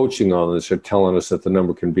we're coaching on this are telling us that the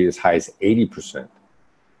number can be as high as 80%,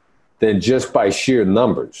 then just by sheer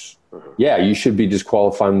numbers, yeah, you should be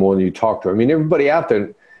disqualifying more than you talk to. I mean, everybody out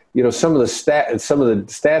there, you know, some of the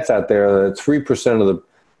stats out there, 3% of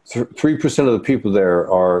the people there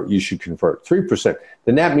are you should convert. 3%.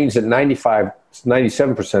 Then that means that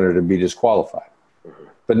 97% are to be disqualified.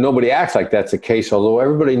 But nobody acts like that's the case, although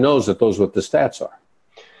everybody knows that those are what the stats are.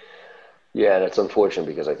 Yeah, and it's unfortunate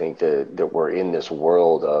because I think that we're in this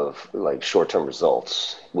world of like short-term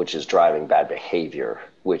results, which is driving bad behavior,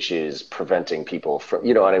 which is preventing people from,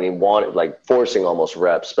 you know what I mean, like forcing almost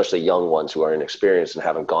reps, especially young ones who are inexperienced and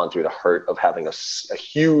haven't gone through the hurt of having a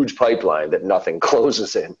huge pipeline that nothing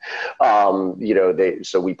closes in.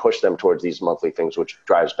 So we push them towards these monthly things, which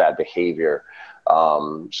drives bad behavior.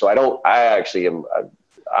 I'm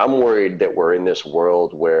worried that we're in this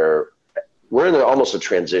world where we're in almost a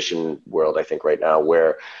transition world, I think, right now,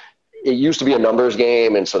 where it used to be a numbers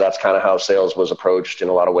game. And so that's kind of how sales was approached in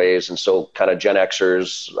a lot of ways. And so kind of Gen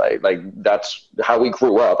Xers, like that's how we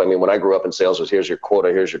grew up. I mean, when I grew up in sales was here's your quota,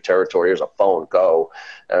 here's your territory, here's a phone, go.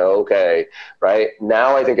 Okay. Right.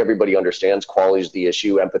 Now I think everybody understands quality is the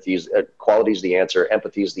issue. Quality is the answer.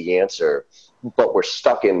 Empathy is the answer. But we're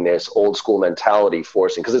stuck in this old school mentality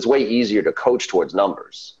forcing, because it's way easier to coach towards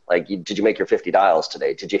numbers. Like, did you make your 50 dials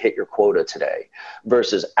today? Did you hit your quota today?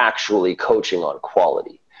 Versus actually coaching on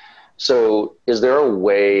quality. So is there a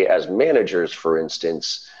way as managers, for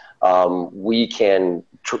instance, we can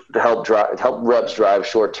help reps drive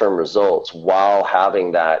short-term results while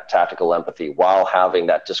having that tactical empathy, while having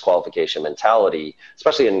that disqualification mentality,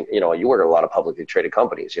 especially in, you work at a lot of publicly traded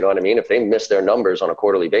companies, you know what I mean? If they miss their numbers on a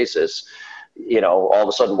quarterly basis, all of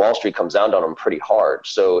a sudden Wall Street comes down on them pretty hard.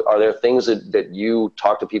 So are there things that you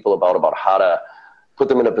talk to people about how to put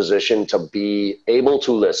them in a position to be able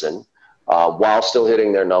to listen while still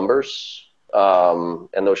hitting their numbers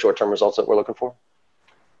and those short-term results that we're looking for?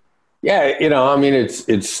 Yeah,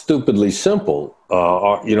 it's stupidly simple.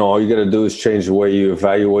 All you got to do is change the way you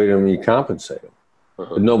evaluate them and you compensate them.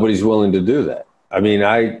 But nobody's willing to do that. I mean,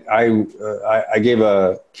 I gave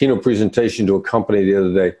a keynote presentation to a company the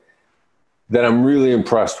other day that I'm really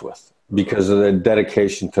impressed with because of their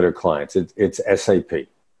dedication to their clients. It's SAP.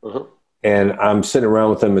 And I'm sitting around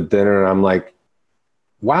with them at dinner and I'm like,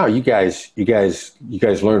 wow, you guys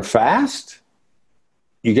learn fast.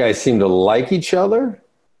 You guys seem to like each other.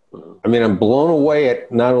 I mean, I'm blown away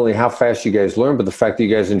at not only how fast you guys learn, but the fact that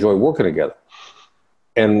you guys enjoy working together.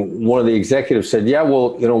 And one of the executives said, yeah,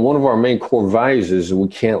 well, one of our main core values is we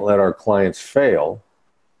can't let our clients fail,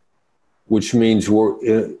 which means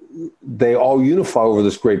they all unify over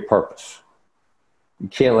this great purpose. You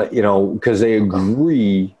can't let, because they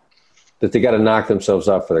agree that they got to knock themselves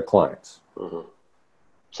out for their clients.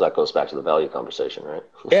 So that goes back to the value conversation, right?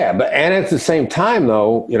 Yeah, and at the same time,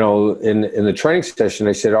 though, in the training session,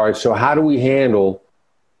 they said, all right, so how do we handle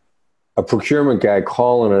a procurement guy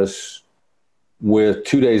calling us with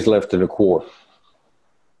 2 days left in a quarter?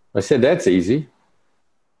 I said, that's easy.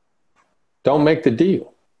 Don't make the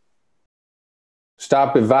deal.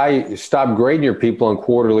 Stop grading your people on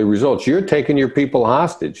quarterly results. You're taking your people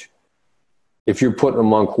hostage if you're putting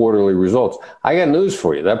them on quarterly results. I got news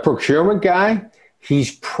for you. That procurement guy,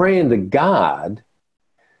 he's praying to God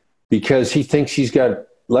because he thinks he's got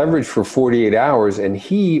leverage for 48 hours and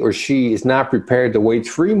he or she is not prepared to wait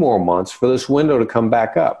 3 more months for this window to come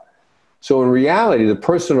back up. So in reality, the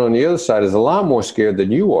person on the other side is a lot more scared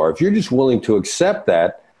than you are. If you're just willing to accept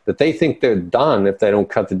that they think they're done if they don't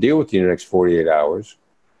cut the deal with you in the next 48 hours,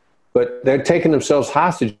 but they're taking themselves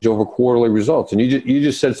hostage over quarterly results. And you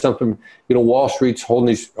just said something, Wall Street's holding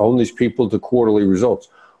these people to quarterly results.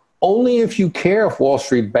 Only if you care if Wall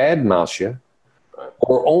Street badmouths you,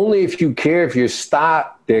 or only if you care if your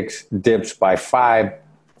stock dips by 5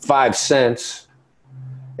 cents.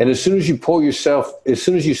 And as soon as you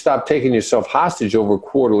stop taking yourself hostage over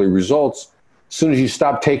quarterly results, as soon as you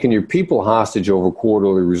stop taking your people hostage over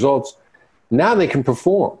quarterly results, now they can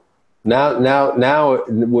perform. Now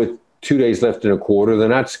with 2 days left in a quarter, they're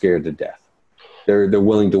not scared to death. They're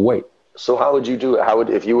willing to wait. So how would you do it?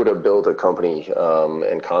 If you were to build a company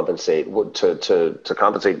and compensate to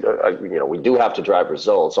compensate, we do have to drive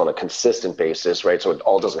results on a consistent basis, right? So it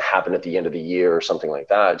all doesn't happen at the end of the year or something like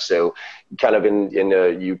that. So kind of in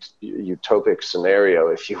a utopic scenario,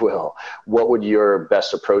 if you will, what would your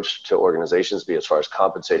best approach to organizations be as far as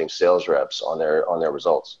compensating sales reps on their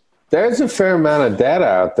results? There's a fair amount of data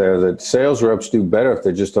out there that sales reps do better if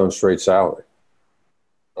they're just on straight salary.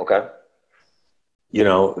 Okay. Take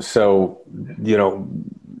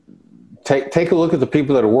a look at the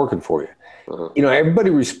people that are working for you.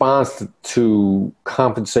 Everybody responds to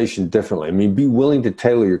compensation differently. I mean, be willing to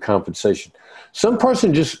tailor your compensation. Some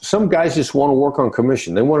guys just want to work on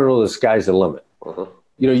commission. They want to know the sky's the limit.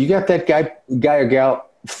 You got that guy or gal,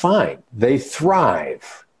 fine. They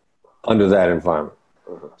thrive under that environment.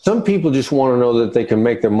 Some people just want to know that they can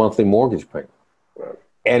make their monthly mortgage payment.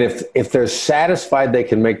 And if they're satisfied they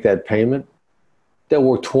can make that payment, they'll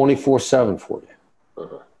work 24/7 for you.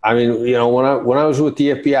 I mean, when I was with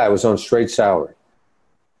the FBI, I was on straight salary.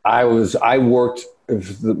 I worked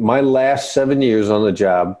my last 7 years on the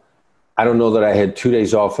job. I don't know that I had 2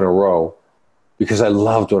 days off in a row because I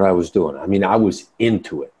loved what I was doing. I mean, I was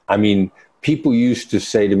into it. I mean, people used to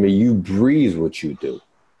say to me, you breathe what you do.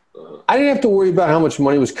 I didn't have to worry about how much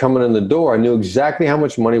money was coming in the door. I knew exactly how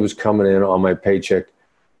much money was coming in on my paycheck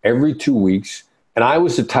every 2 weeks. And I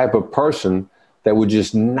was the type of person that would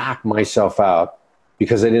just knock myself out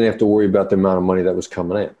because I didn't have to worry about the amount of money that was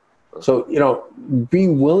coming in. So, you know, be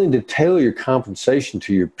willing to tailor your compensation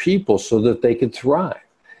to your people so that they can thrive.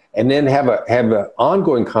 And then have an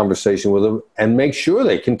ongoing conversation with them and make sure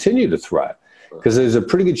they continue to thrive. Because there's a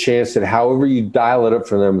pretty good chance that however you dial it up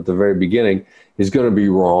for them at the very beginning is going to be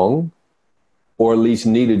wrong or at least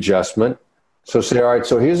need adjustment. So say, all right,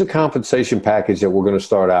 so here's a compensation package that we're going to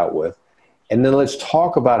start out with. And then let's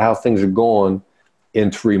talk about how things are going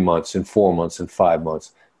in 3 months, in 4 months, in 5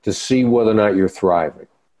 months to see whether or not you're thriving.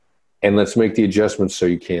 And let's make the adjustments so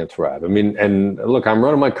you can thrive. I mean, and look, I'm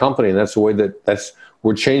running my company, and that's the way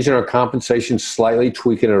we're changing our compensation slightly,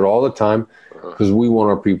 tweaking it all the time because we want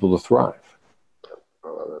our people to thrive. I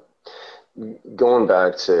love it. Going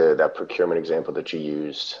back to that procurement example that you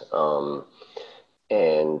used,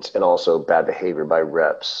 and also bad behavior by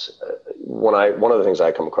reps. One of the things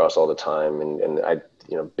I come across all the time, and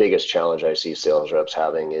biggest challenge I see sales reps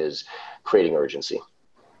having is creating urgency.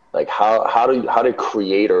 Like how to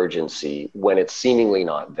create urgency when it's seemingly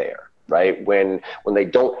not there, right? When they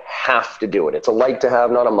don't have to do it. It's a like to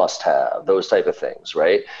have, not a must have, those type of things,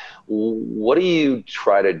 right? What do you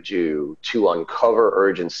try to do to uncover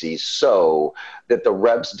urgency so that the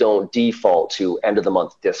reps don't default to end of the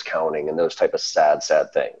month discounting and those type of sad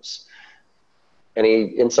things? Any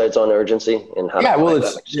insights on urgency and how to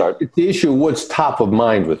start? It's the issue of what's top of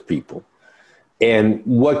mind with people. And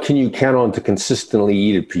what can you count on to consistently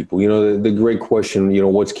eat at people? You know, the great question,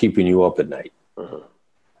 what's keeping you up at night? Mm-hmm.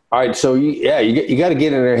 All right. So you got to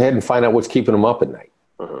get in their head and find out what's keeping them up at night.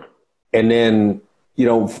 Mm-hmm. And then,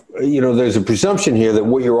 there's a presumption here that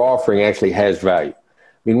what you're offering actually has value.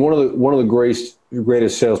 I mean, one of the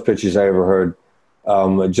greatest sales pitches I ever heard,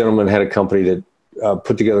 a gentleman had a company that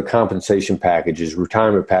put together compensation packages,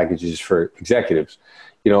 retirement packages for executives,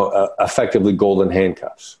 effectively golden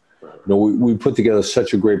handcuffs. We put together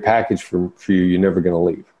such a great package for you, you're never going to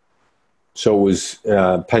leave. So it was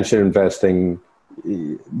pension investing,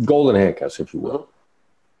 golden handcuffs, if you will.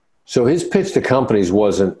 So his pitch to companies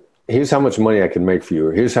wasn't, here's how much money I can make for you,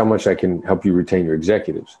 or here's how much I can help you retain your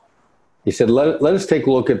executives. He said, let us take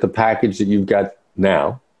a look at the package that you've got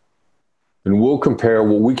now, and we'll compare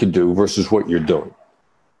what we could do versus what you're doing.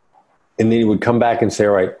 And then he would come back and say,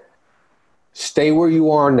 all right, stay where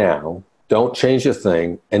you are now. Don't change a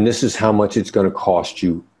thing, and this is how much it's going to cost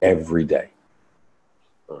you every day.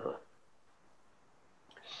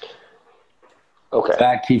 Okay.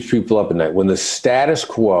 That keeps people up at night. When the status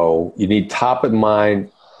quo, you need top of mind,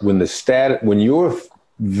 when your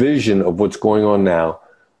vision of what's going on now,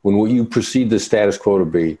 when what you perceive the status quo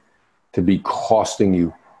to be costing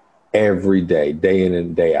you every day, day in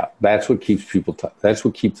and day out. That's what keeps people that's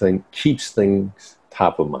what keeps things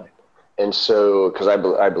top of mind. And so, because I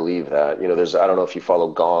believe that, I don't know if you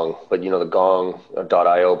follow Gong, but the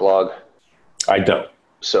Gong.io blog? I don't.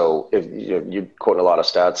 So if you're quoting a lot of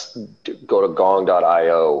stats, go to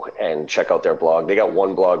Gong.io and check out their blog. They got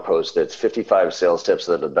one blog post that's 55 sales tips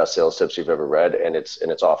that are the best sales tips you've ever read, and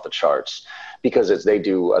it's off the charts because they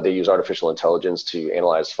use artificial intelligence to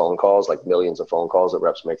analyze phone calls, like millions of phone calls that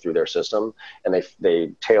reps make through their system, and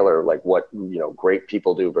they tailor like what great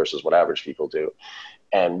people do versus what average people do.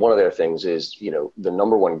 And one of their things is, the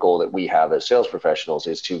number one goal that we have as sales professionals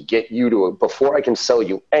is to get you before I can sell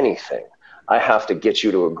you anything, I have to get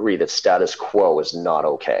you to agree that status quo is not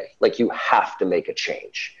okay. Like you have to make a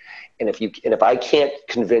change. And if I can't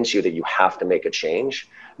convince you that you have to make a change,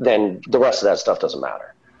 then the rest of that stuff doesn't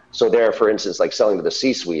matter. So there, for instance, like selling to the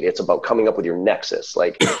C-suite, it's about coming up with your nexus.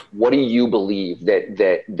 Like, what do you believe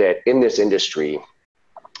that in this industry,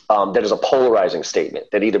 that is a polarizing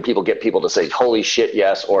statement that either get people to say, holy shit,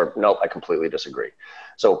 yes, or nope, I completely disagree.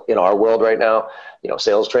 So in our world right now,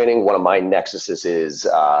 sales training, one of my nexuses is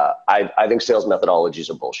I think sales methodologies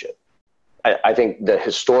are bullshit. I think the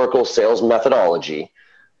historical sales methodology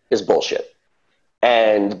is bullshit.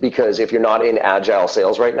 And because if you're not in agile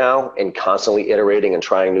sales right now and constantly iterating and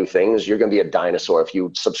trying new things, you're going to be a dinosaur if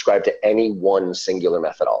you subscribe to any one singular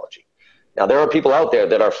methodology. Now, there are people out there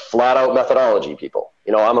that are flat out methodology people.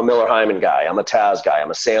 I'm a Miller Hyman guy. I'm a Taz guy.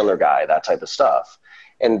 I'm a Sandler guy, that type of stuff.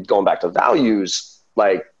 And going back to values,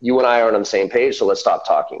 like you and I aren't on the same page, so let's stop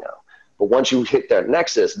talking now. But once you hit that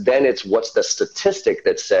nexus, then it's what's the statistic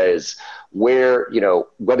that says where,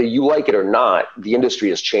 whether you like it or not, the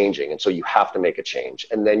industry is changing. And so you have to make a change.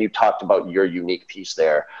 And then you talked about your unique piece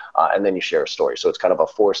there, and then you share a story. So it's kind of a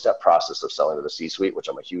 4-step process of selling to the C-suite, which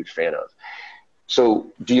I'm a huge fan of. So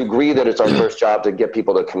do you agree that it's our first job to get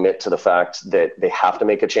people to commit to the fact that they have to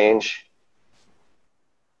make a change?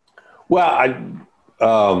 Well,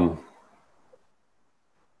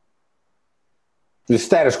 the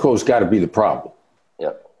status quo's got to be the problem.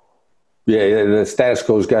 Yep. Yeah, the status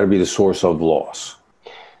quo's got to be the source of loss.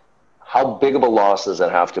 How big of a loss does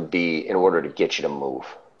that have to be in order to get you to move?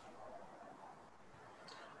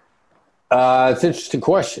 It's an interesting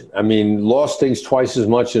question. I mean, loss stings twice as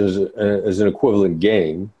much as an equivalent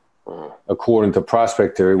gain, according to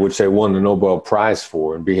prospect theory, which they won the Nobel Prize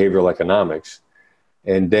for in behavioral economics.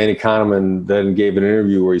 And Danny Kahneman then gave an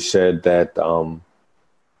interview where he said that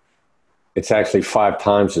it's actually 5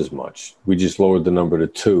 times as much. We just lowered the number to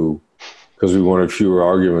 2 because we wanted fewer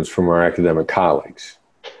arguments from our academic colleagues.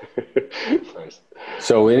 Nice.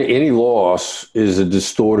 So any loss is a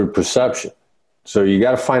distorted perception. So you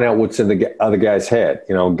got to find out what's in the other guy's head,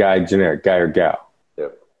 guy, generic, guy or gal.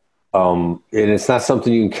 Yep. And it's not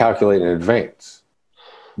something you can calculate in advance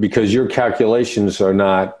because your calculations are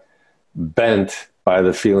not bent by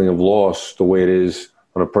the feeling of loss the way it is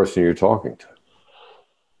on a person you're talking to.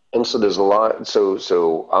 And so there's a lot.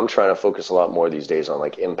 So I'm trying to focus a lot more these days on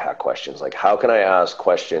like impact questions. Like, how can I ask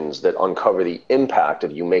questions that uncover the impact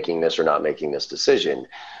of you making this or not making this decision?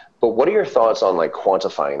 But what are your thoughts on like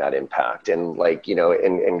quantifying that impact and like,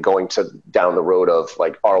 and going down the road of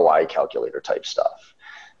like ROI calculator type stuff?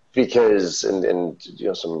 Because, and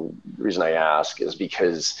some reason I ask is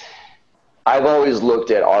because I've always looked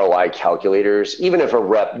at ROI calculators, even if a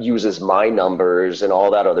rep uses my numbers and all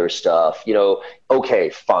that other stuff, okay,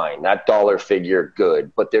 fine, that dollar figure,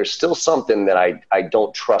 good, but there's still something that I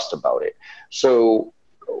don't trust about it. So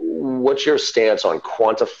what's your stance on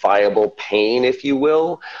quantifiable pain, if you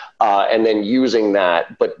will, and then using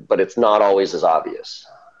that, but it's not always as obvious?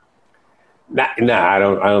 Nah, I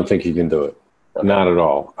don't think you can do it. Okay. Not at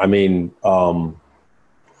all. I mean,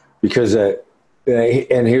 because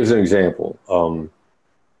and here's an example. One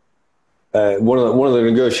of the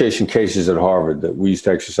negotiation cases at Harvard that we used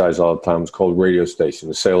to exercise all the time was called radio station,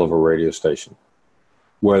 the sale of a radio station,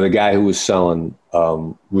 where the guy who was selling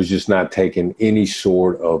was just not taking any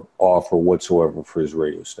sort of offer whatsoever for his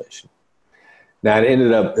radio station. Now, it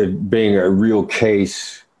ended up being a real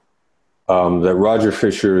case that Roger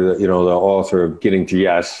Fisher, the author of Getting to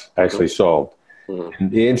Yes, actually solved. Mm-hmm.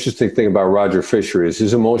 And the interesting thing about Roger Fisher is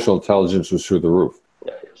his emotional intelligence was through the roof.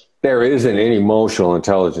 Yeah, there isn't any emotional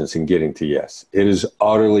intelligence in Getting to Yes. It is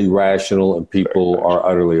utterly rational, and people are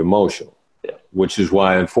utterly emotional, which is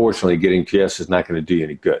why, unfortunately, Getting to Yes is not going to do you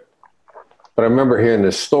any good. But I remember hearing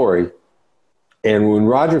this story, and when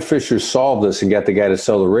Roger Fisher solved this and got the guy to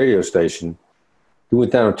sell the radio station, he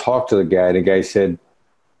went down and talked to the guy, and the guy said,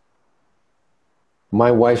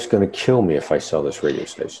 "My wife's going to kill me if I sell this radio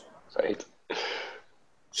station." Right.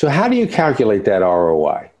 So how do you calculate that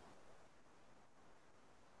ROI?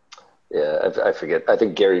 Yeah, I forget. I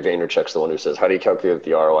think Gary Vaynerchuk's the one who says, how do you calculate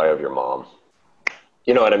the ROI of your mom?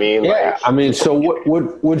 You know what I mean? Yeah, I mean, so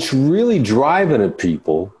what's really driving at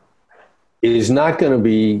people is not going to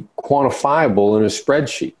be quantifiable in a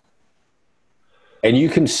spreadsheet. And you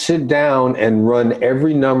can sit down and run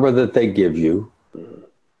every number that they give you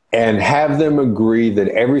and have them agree that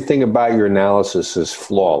everything about your analysis is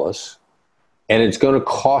flawless. And it's going to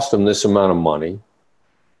cost them this amount of money.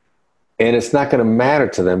 And it's not going to matter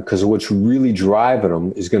to them because what's really driving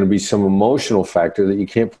them is going to be some emotional factor that you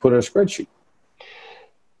can't put in a spreadsheet.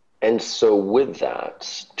 And so with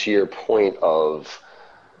that, to your point of,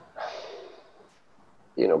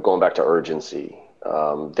 going back to urgency,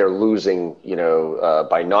 they're losing,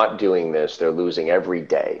 by not doing this, they're losing every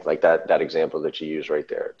day. Like that example that you use right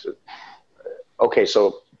there. Okay,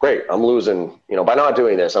 so great, I'm losing, by not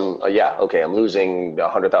doing this, I'm losing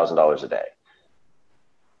 $100,000 a day.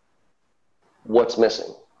 What's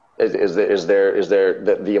missing? Is there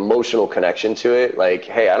the emotional connection to it? Like,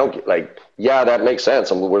 hey, I don't that makes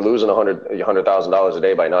sense. We're losing $100,000 a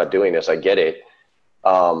day by not doing this. I get it.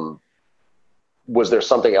 Was there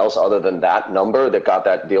something else other than that number that got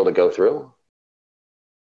that deal to go through?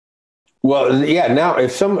 Well, yeah. Now,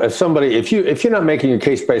 if you're not making your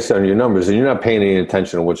case based on your numbers, then you're not paying any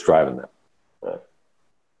attention to what's driving them. Right.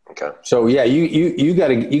 Okay. So yeah, you got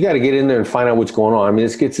to get in there and find out what's going on. I mean,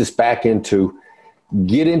 this gets us back into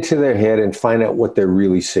get into their head and find out what they're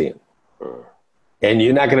really seeing. And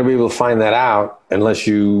you're not going to be able to find that out unless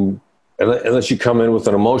you come in with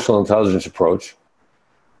an emotional intelligence approach,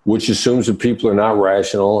 which assumes that people are not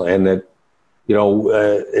rational and that You know,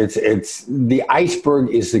 it's the iceberg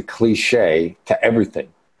is the cliche to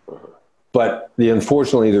everything. But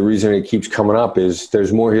unfortunately, the reason it keeps coming up is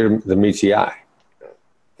there's more here than meets the eye.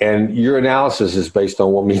 And your analysis is based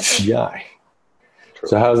on what meets the eye. True.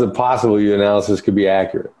 So how is it possible your analysis could be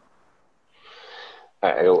accurate?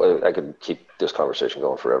 I could keep this conversation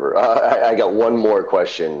going forever. I got one more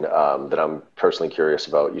question that I'm personally curious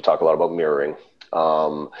about. You talk a lot about mirroring,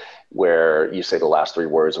 where you say the last three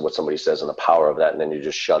words of what somebody says and the power of that, and then you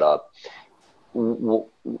just shut up.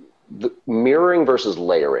 The mirroring versus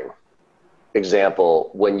layering. Example,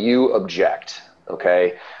 when you object,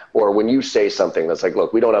 okay, or when you say something that's like,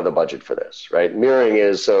 look, we don't have the budget for this, right? Mirroring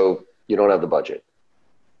is, so you don't have the budget.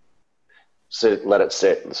 Sit, let it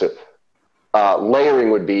sit. So,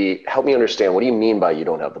 layering would be, help me understand, what do you mean by you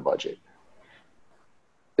don't have the budget?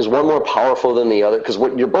 Is one more powerful than the other? Because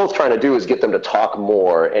what you're both trying to do is get them to talk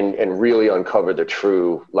more and really uncover the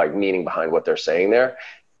true meaning behind what they're saying there.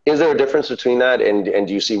 Is there a difference between that? And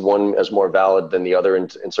do you see one as more valid than the other in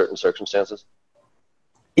certain circumstances?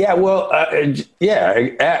 Yeah, well,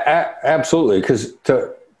 absolutely. Because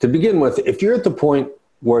to begin with, if you're at the point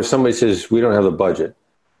where somebody says, we don't have the budget,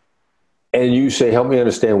 and you say, help me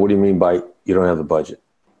understand, what do you mean by you don't have the budget?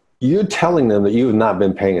 You're telling them that you have not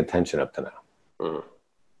been paying attention up to now. Mm.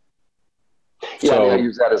 Yeah, I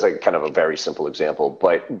use that as kind of a very simple example,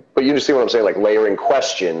 but you understand what I'm saying, like layering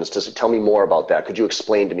questions to say, tell me more about that. Could you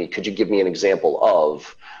explain to me? Could you give me an example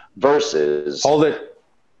of versus? Hold it.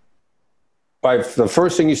 The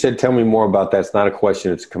first thing you said, tell me more about that's not a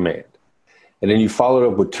question, it's a command. And then you followed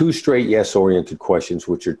up with two straight yes-oriented questions,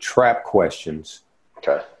 which are trap questions.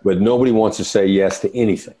 Okay. But nobody wants to say yes to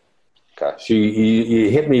anything. Okay. So you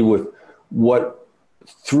hit me with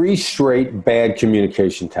three straight bad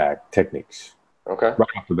communication techniques. Okay. Right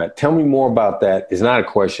off the bat. Tell me more about that is not a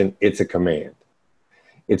question, it's a command.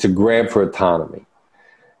 It's a grab for autonomy.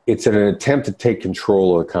 It's an attempt to take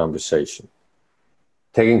control of the conversation.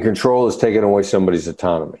 Taking control is taking away somebody's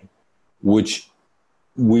autonomy, which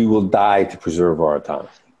we will die to preserve our autonomy.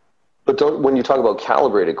 But when you talk about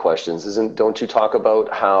calibrated questions, don't you talk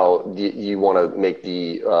about how you want to make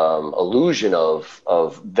the illusion of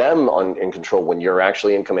them in control when you're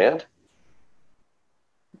actually in command?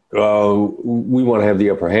 We want to have the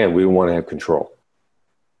upper hand. We don't want to have control.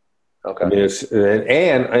 Okay. I mean,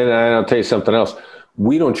 and I'll tell you something else.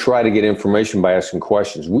 We don't try to get information by asking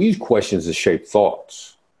questions. We use questions to shape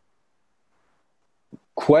thoughts.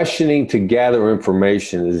 Questioning to gather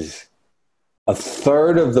information is a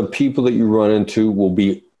third of the people that you run into will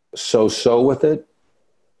be so-so with it,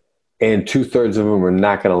 and 2/3 of them are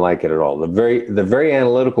not going to like it at all. The very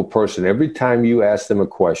analytical person, every time you ask them a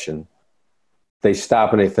question, they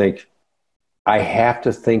stop and they think, I have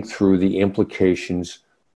to think through the implications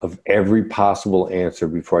of every possible answer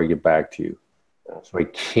before I get back to you. So I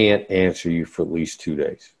can't answer you for at least 2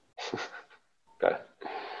 days. Okay.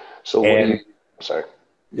 So sorry.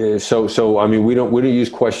 Yeah, so I mean, we don't use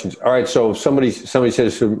questions. All right. So if somebody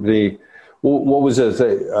says to me, what was it?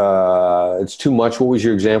 It's too much. What was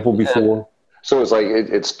your example before? So it's like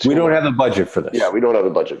it's too we don't have the budget for this. Yeah, we don't have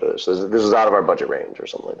the budget for this. This is out of our budget range or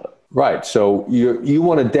something like that. Right. So you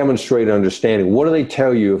want to demonstrate understanding. What do they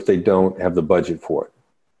tell you if they don't have the budget for it?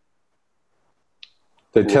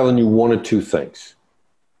 They're telling you one of two things.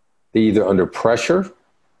 They're either under pressure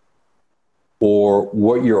or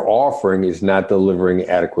what you're offering is not delivering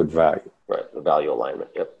adequate value. Right, the value alignment,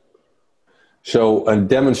 yep. So a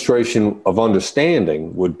demonstration of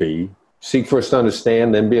understanding would be seek first to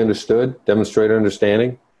understand, then be understood, demonstrate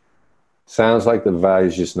understanding. Sounds like the value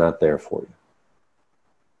is just not there for you.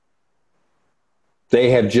 They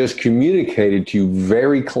have just communicated to you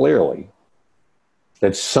very clearly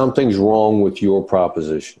that something's wrong with your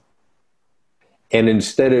proposition. And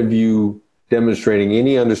instead of you demonstrating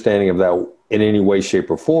any understanding of that in any way, shape,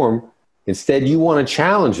 or form, instead you want to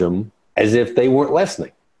challenge them as if they weren't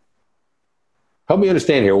listening. Help me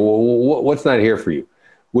understand here. What's not here for you?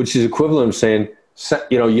 Which is equivalent of saying,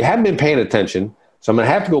 you haven't been paying attention, so I'm going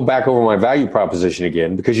to have to go back over my value proposition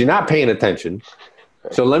again because you're not paying attention.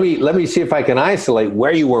 So let me see if I can isolate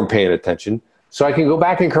where you weren't paying attention so I can go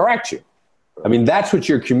back and correct you. I mean, that's what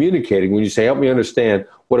you're communicating when you say, help me understand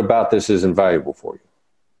what about this isn't valuable for you.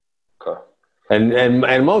 Okay. And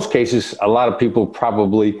in most cases, a lot of people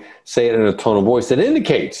probably say it in a tone of voice that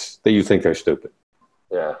indicates that you think they're stupid.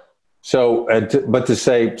 Yeah. So, but to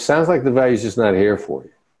say, sounds like the value's just not here for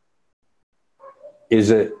you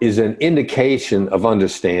is an indication of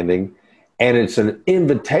understanding, and it's an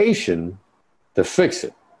invitation to fix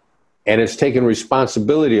it. And it's taking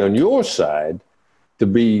responsibility on your side to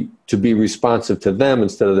be responsive to them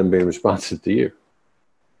instead of them being responsive to you.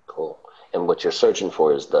 Cool. And what you're searching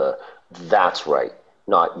for is that's right,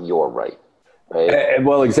 not you're right. Right?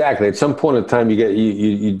 Well, exactly. At some point in time,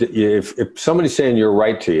 if somebody's saying you're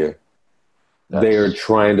right to you, they are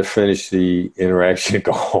trying to finish the interaction and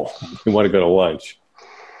go home. You want to go to lunch.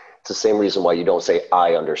 It's the same reason why you don't say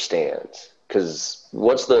I understand. Because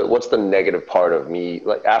what's the negative part of me?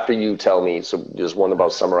 Like after you tell me, so there's one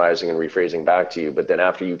about summarizing and rephrasing back to you, but then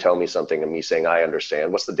after you tell me something and me saying I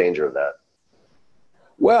understand, what's the danger of that?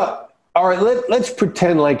 Well, all right, let's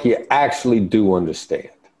pretend like you actually do understand.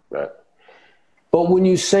 Right. But when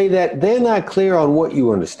you say that, they're not clear on what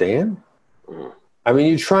you understand. Mm-hmm. I mean,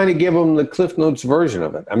 you're trying to give them the Cliff Notes version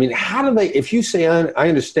of it. I mean, how do they, if you say, I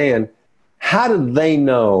understand, how do they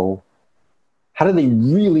know, how do they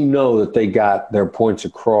really know that they got their points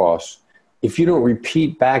across if you don't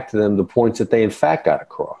repeat back to them the points that they in fact got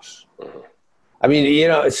across? Mm-hmm. I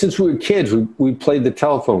mean, since we were kids, we played the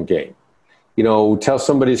telephone game. Tell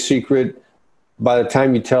somebody a secret. By the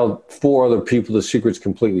time you tell 4 other people, the secret's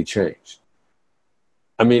completely changed.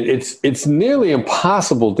 I mean, it's nearly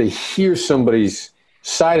impossible to hear somebody's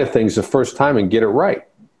side of things the first time and get it right.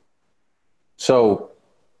 So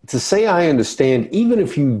to say I understand, even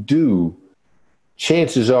if you do,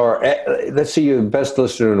 chances are, let's say you're the best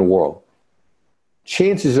listener in the world.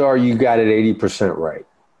 Chances are you got it 80% right.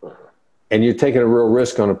 And you're taking a real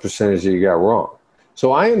risk on a percentage that you got wrong.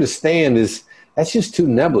 So I understand that's just too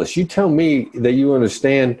nebulous. You tell me that you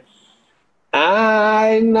understand,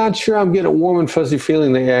 I'm not sure I'm getting a warm and fuzzy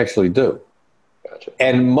feeling they actually do. Gotcha.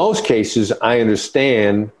 And in most cases, I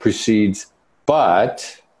understand precedes,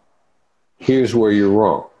 but here's where you're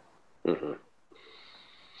wrong. Mm-hmm.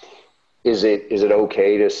 Is it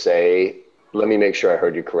okay to say, let me make sure I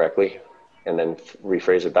heard you correctly, and then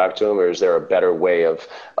rephrase it back to them? Or is there a better way of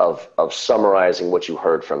summarizing what you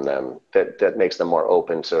heard from them that makes them more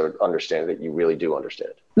open to understand that you really do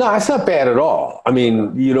understand? No, it's not bad at all. I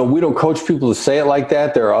mean, we don't coach people to say it like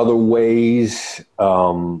that. There are other ways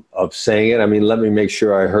of saying it. I mean, let me make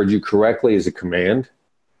sure I heard you correctly is a command.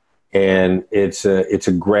 And it's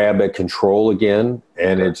a grab at control again.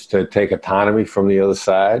 And it's to take autonomy from the other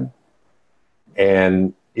side.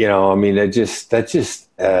 And, I mean,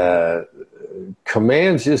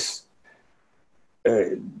 commands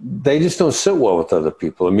they just don't sit well with other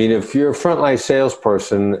people. I mean, if you're a frontline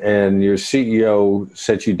salesperson and your CEO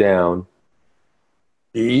sets you down,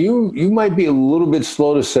 you might be a little bit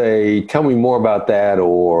slow to say, tell me more about that,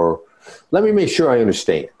 or let me make sure I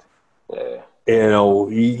understand.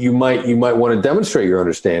 You might want to demonstrate your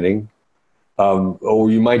understanding,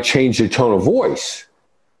 or you might change your tone of voice.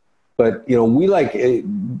 But, we like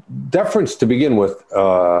deference to begin with,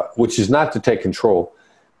 which is not to take control.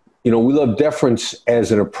 We love deference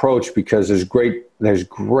as an approach because there's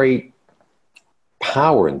great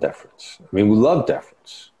power in deference. I mean, we love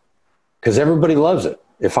deference because everybody loves it.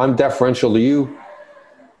 If I'm deferential to you,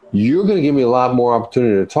 you're going to give me a lot more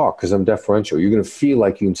opportunity to talk because I'm deferential. You're going to feel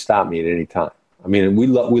like you can stop me at any time. I mean, we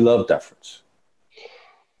love deference.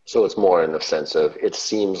 So it's more in the sense of, it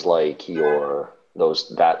seems like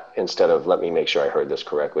that instead of let me make sure I heard this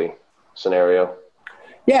correctly scenario.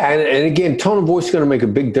 Yeah, and again, tone of voice is going to make a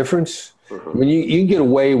big difference. Mm-hmm. I mean, you can get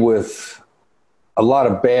away with a lot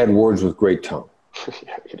of bad words with great tone.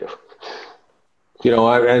 Yeah, you do.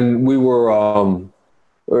 And we were on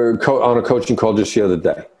a coaching call just the other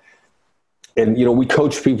day. And, we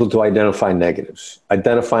coach people to identify negatives.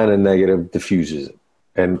 Identifying a negative diffuses it.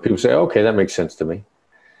 And people say, okay, that makes sense to me.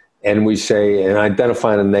 And we say, and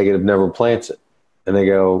identifying a negative never plants it. And they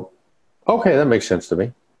go, okay, that makes sense to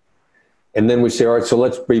me. And then we say, all right, so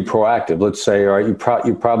let's be proactive. Let's say, all right,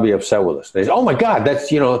 you're probably upset with us. They say, oh my God, that's,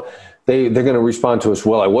 they're going to respond to us.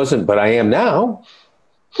 Well, I wasn't, but I am now.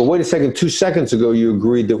 But wait a second, 2 seconds ago, you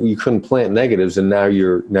agreed that we couldn't plant negatives, and now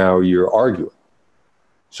you're arguing.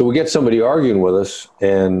 So we get somebody arguing with us.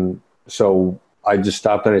 And so I just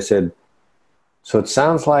stopped and I said, so it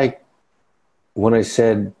sounds like when I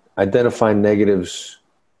said identify negatives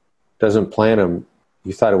doesn't plant them,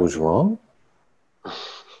 you thought it was wrong?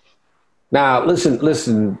 Now,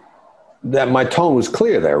 listen, that my tone was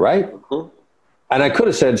clear there, right? Mm-hmm. And I could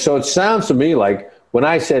have said, so it sounds to me like when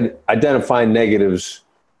I said identify negatives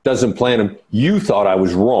doesn't plant them, you thought I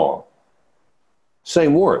was wrong.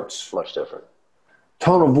 Same words. Much different.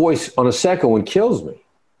 Tone of voice on a second one kills me.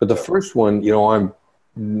 But the first one, I'm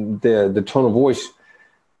the tone of voice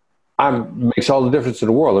makes all the difference in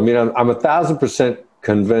the world. I mean, I'm 1,000%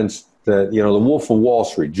 convinced that, the Wolf of Wall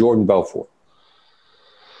Street, Jordan Belfort.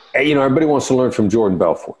 Everybody wants to learn from Jordan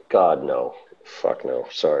Belfort. God, no. Fuck no.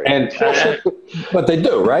 Sorry. But they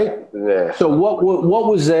do, right? Yeah. So what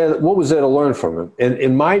was there to learn from him?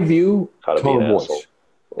 In my view, how to be an asshole.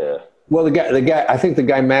 Yeah. Well, the guy, I think the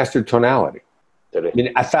guy mastered tonality. Did he? I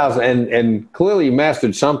mean, 1,000, and clearly he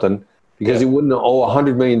mastered something because he wouldn't owe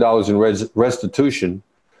 $100 million in restitution,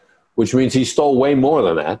 which means he stole way more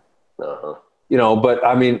than that. Uh-huh. You know, but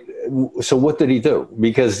I mean, so what did he do?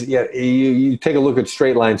 Because you take a look at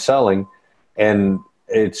straight line selling, and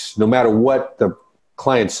it's no matter what the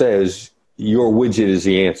client says, your widget is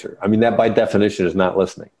the answer. I mean, that by definition is not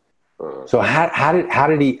listening. So how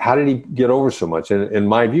did he get over so much? And in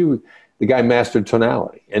my view, the guy mastered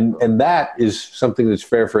tonality, and that is something that's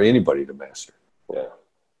fair for anybody to master. Yeah,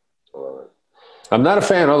 I love it. I'm not a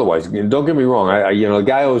fan otherwise. Don't get me wrong. The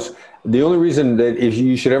guy owes. The only reason that if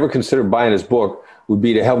you should ever consider buying his book would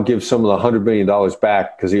be to help give some of the $100 million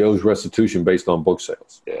back because he owes restitution based on book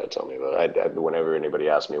sales. Yeah, tell me about it. Whenever anybody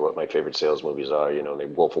asks me what my favorite sales movies are, the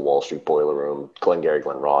Wolf of Wall Street, Boiler Room, Glengarry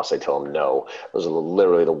Glen Ross, I tell them no. Those are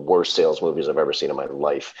literally the worst sales movies I've ever seen in my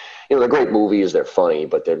life. They're great movies, they're funny,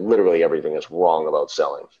 but they're literally everything that's wrong about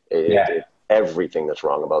selling. Everything that's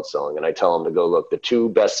wrong about selling. And I tell them to go look. The two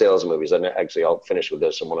best sales movies, and actually I'll finish with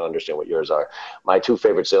this. I want to understand what yours are. My two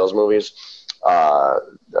favorite sales movies,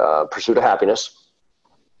 Pursuit of Happiness,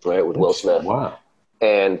 right, with Will Smith. Wow.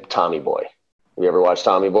 And Tommy Boy. Have you ever watched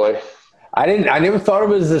Tommy Boy? I never thought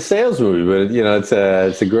of it as a sales movie, but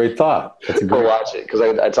it's a great thought. Go watch it, because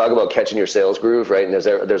I talk about catching your sales groove, right? And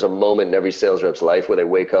there's a moment in every sales rep's life where they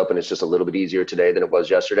wake up and it's just a little bit easier today than it was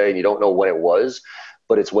yesterday, and you don't know when it was.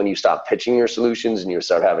 But it's when you stop pitching your solutions and you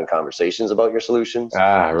start having conversations about your solutions.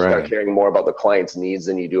 Right. You start caring more about the client's needs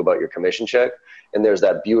than you do about your commission check. And there's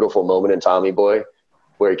that beautiful moment in Tommy Boy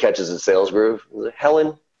where he catches his sales groove. He's like, Helen,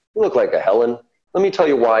 you look like a Helen. Let me tell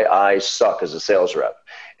you why I suck as a sales rep.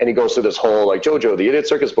 And he goes through this whole, like, Jojo, the idiot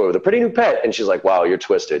circus boy with a pretty new pet. And she's like, wow, you're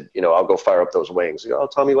twisted. I'll go fire up those wings. Oh,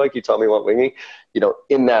 Tommy, like you, Tommy, want wingy?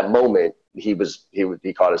 In that moment, he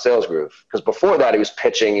caught a sales groove, because before that he was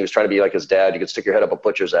pitching, he was trying to be like his dad, you could stick your head up a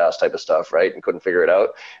butcher's ass type of stuff, right? And couldn't figure it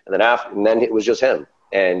out. And then it was just him,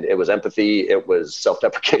 and it was empathy, it was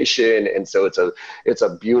self-deprecation, and so it's a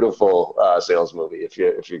beautiful sales movie. If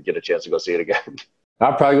you get a chance to go see it again,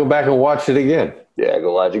 I'll probably go back and watch it again. Yeah,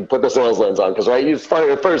 go watch. You can put the sales lens on, because right, it's funny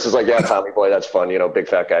at first. It's like, yeah, Tommy Boy, that's fun, big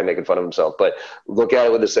fat guy making fun of himself. But look at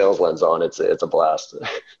it with the sales lens on. It's a blast.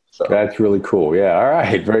 So that's really cool. Yeah. All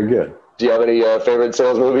right. Very good. Do you have any favorite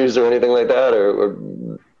sales movies or anything like that?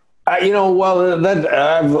 I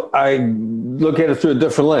look at it through a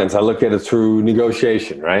different lens. I look at it through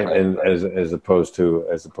negotiation, right? And as opposed to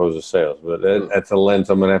sales. But that's a lens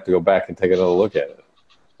I'm going to have to go back and take another look at it.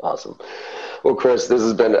 Awesome. Well, Chris, this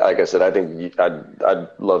has been, like I said, I think I'd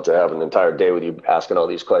love to have an entire day with you asking all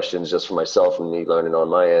these questions just for myself and me learning on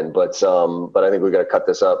my end. But I think we got to cut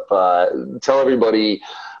this up. Tell everybody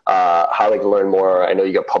how they can learn more. I know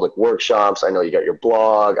you got public workshops. I know you got your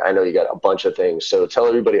blog. I know you got a bunch of things. So tell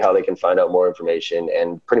everybody how they can find out more information,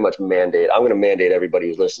 and pretty much I'm going to mandate everybody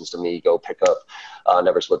who listens to me go pick up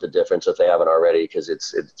Never Split the Difference if they haven't already, because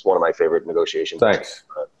it's one of my favorite negotiation books. Thanks.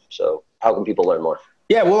 So how can people learn more?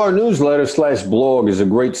 Yeah, well, our newsletter / blog is a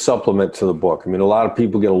great supplement to the book. I mean, a lot of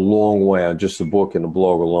people get a long way on just the book and the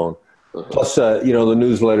blog alone. Mm-hmm. Plus, the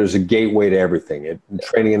newsletter is a gateway to everything.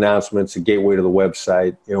 Training announcements, a gateway to the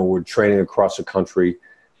website. We're training across the country.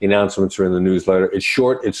 The announcements are in the newsletter. It's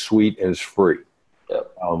short, it's sweet, and it's free.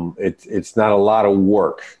 Yep. It's not a lot of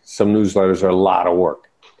work. Some newsletters are a lot of work.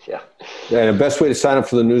 Yeah. And the best way to sign up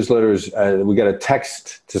for the newsletter is we got a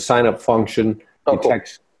text to sign up function. You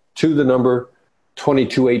text to the number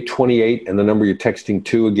 22828, and the number you're texting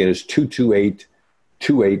to, again, is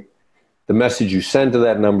 22828. The message you send to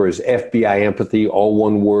that number is FBI Empathy, all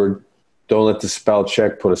one word. Don't let the spell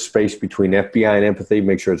check put a space between FBI and empathy.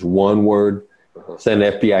 Make sure it's one word. Send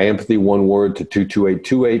FBI Empathy, one word, to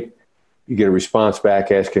 22828. You get a response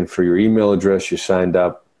back asking for your email address. You signed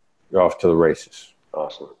up. You're off to the races.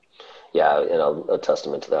 Awesome. Yeah, a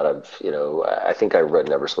testament to that. I think I read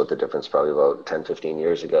Never Split the Difference probably about 10, 15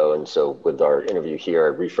 years ago. And so with our interview here, I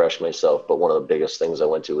refreshed myself. But one of the biggest things I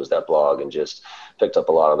went to was that blog, and just picked up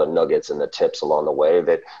a lot of the nuggets and the tips along the way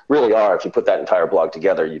that really are, if you put that entire blog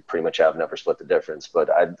together, you pretty much have Never Split the Difference. But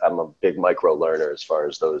I'm a big micro learner as far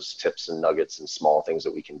as those tips and nuggets and small things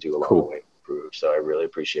that we can do along the way to improve. So I really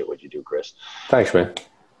appreciate what you do, Chris. Thanks, man.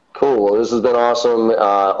 Cool. Well, this has been awesome.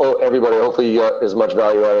 Everybody, hopefully you got as much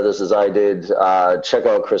value out of this as I did. Check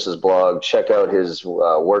out Chris's blog. Check out his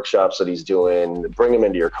workshops that he's doing. Bring him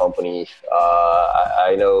into your company.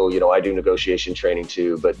 I know, I do negotiation training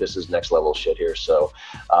too, but this is next level shit here. So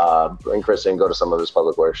bring Chris in, go to some of his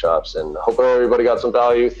public workshops, and hopefully everybody got some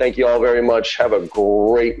value. Thank you all very much. Have a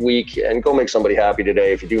great week, and go make somebody happy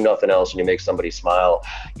today. If you do nothing else and you make somebody smile,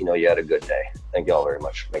 you had a good day. Thank you all very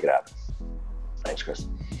much. Make it happen. Thanks, Chris.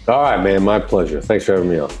 All right, man. My pleasure. Thanks for having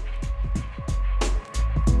me on.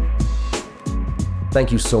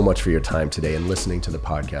 Thank you so much for your time today and listening to the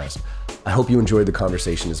podcast. I hope you enjoyed the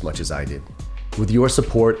conversation as much as I did. With your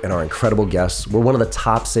support and our incredible guests, we're one of the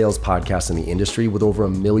top sales podcasts in the industry with over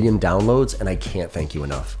 1 million downloads, and I can't thank you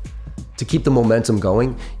enough. To keep the momentum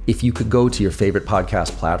going, if you could go to your favorite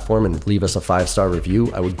podcast platform and leave us a 5-star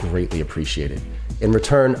review, I would greatly appreciate it. In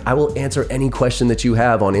return, I will answer any question that you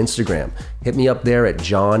have on Instagram. Hit me up there at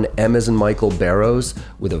John M as in Michael Barrows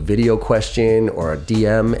with a video question or a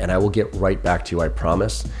DM, and I will get right back to you, I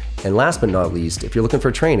promise. And last but not least, if you're looking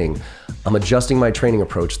for training, I'm adjusting my training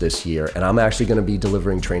approach this year, and I'm actually going to be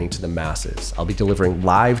delivering training to the masses. I'll be delivering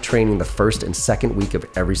live training the first and second week of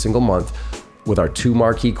every single month with our 2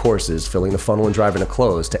 marquee courses, Filling the Funnel and Driving to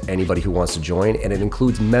Close, to anybody who wants to join. And it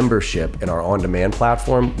includes membership in our on-demand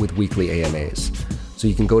platform with weekly AMAs. So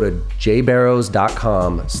you can go to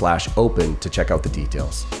jbarrows.com/open to check out the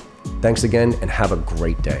details. Thanks again and have a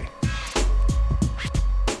great day.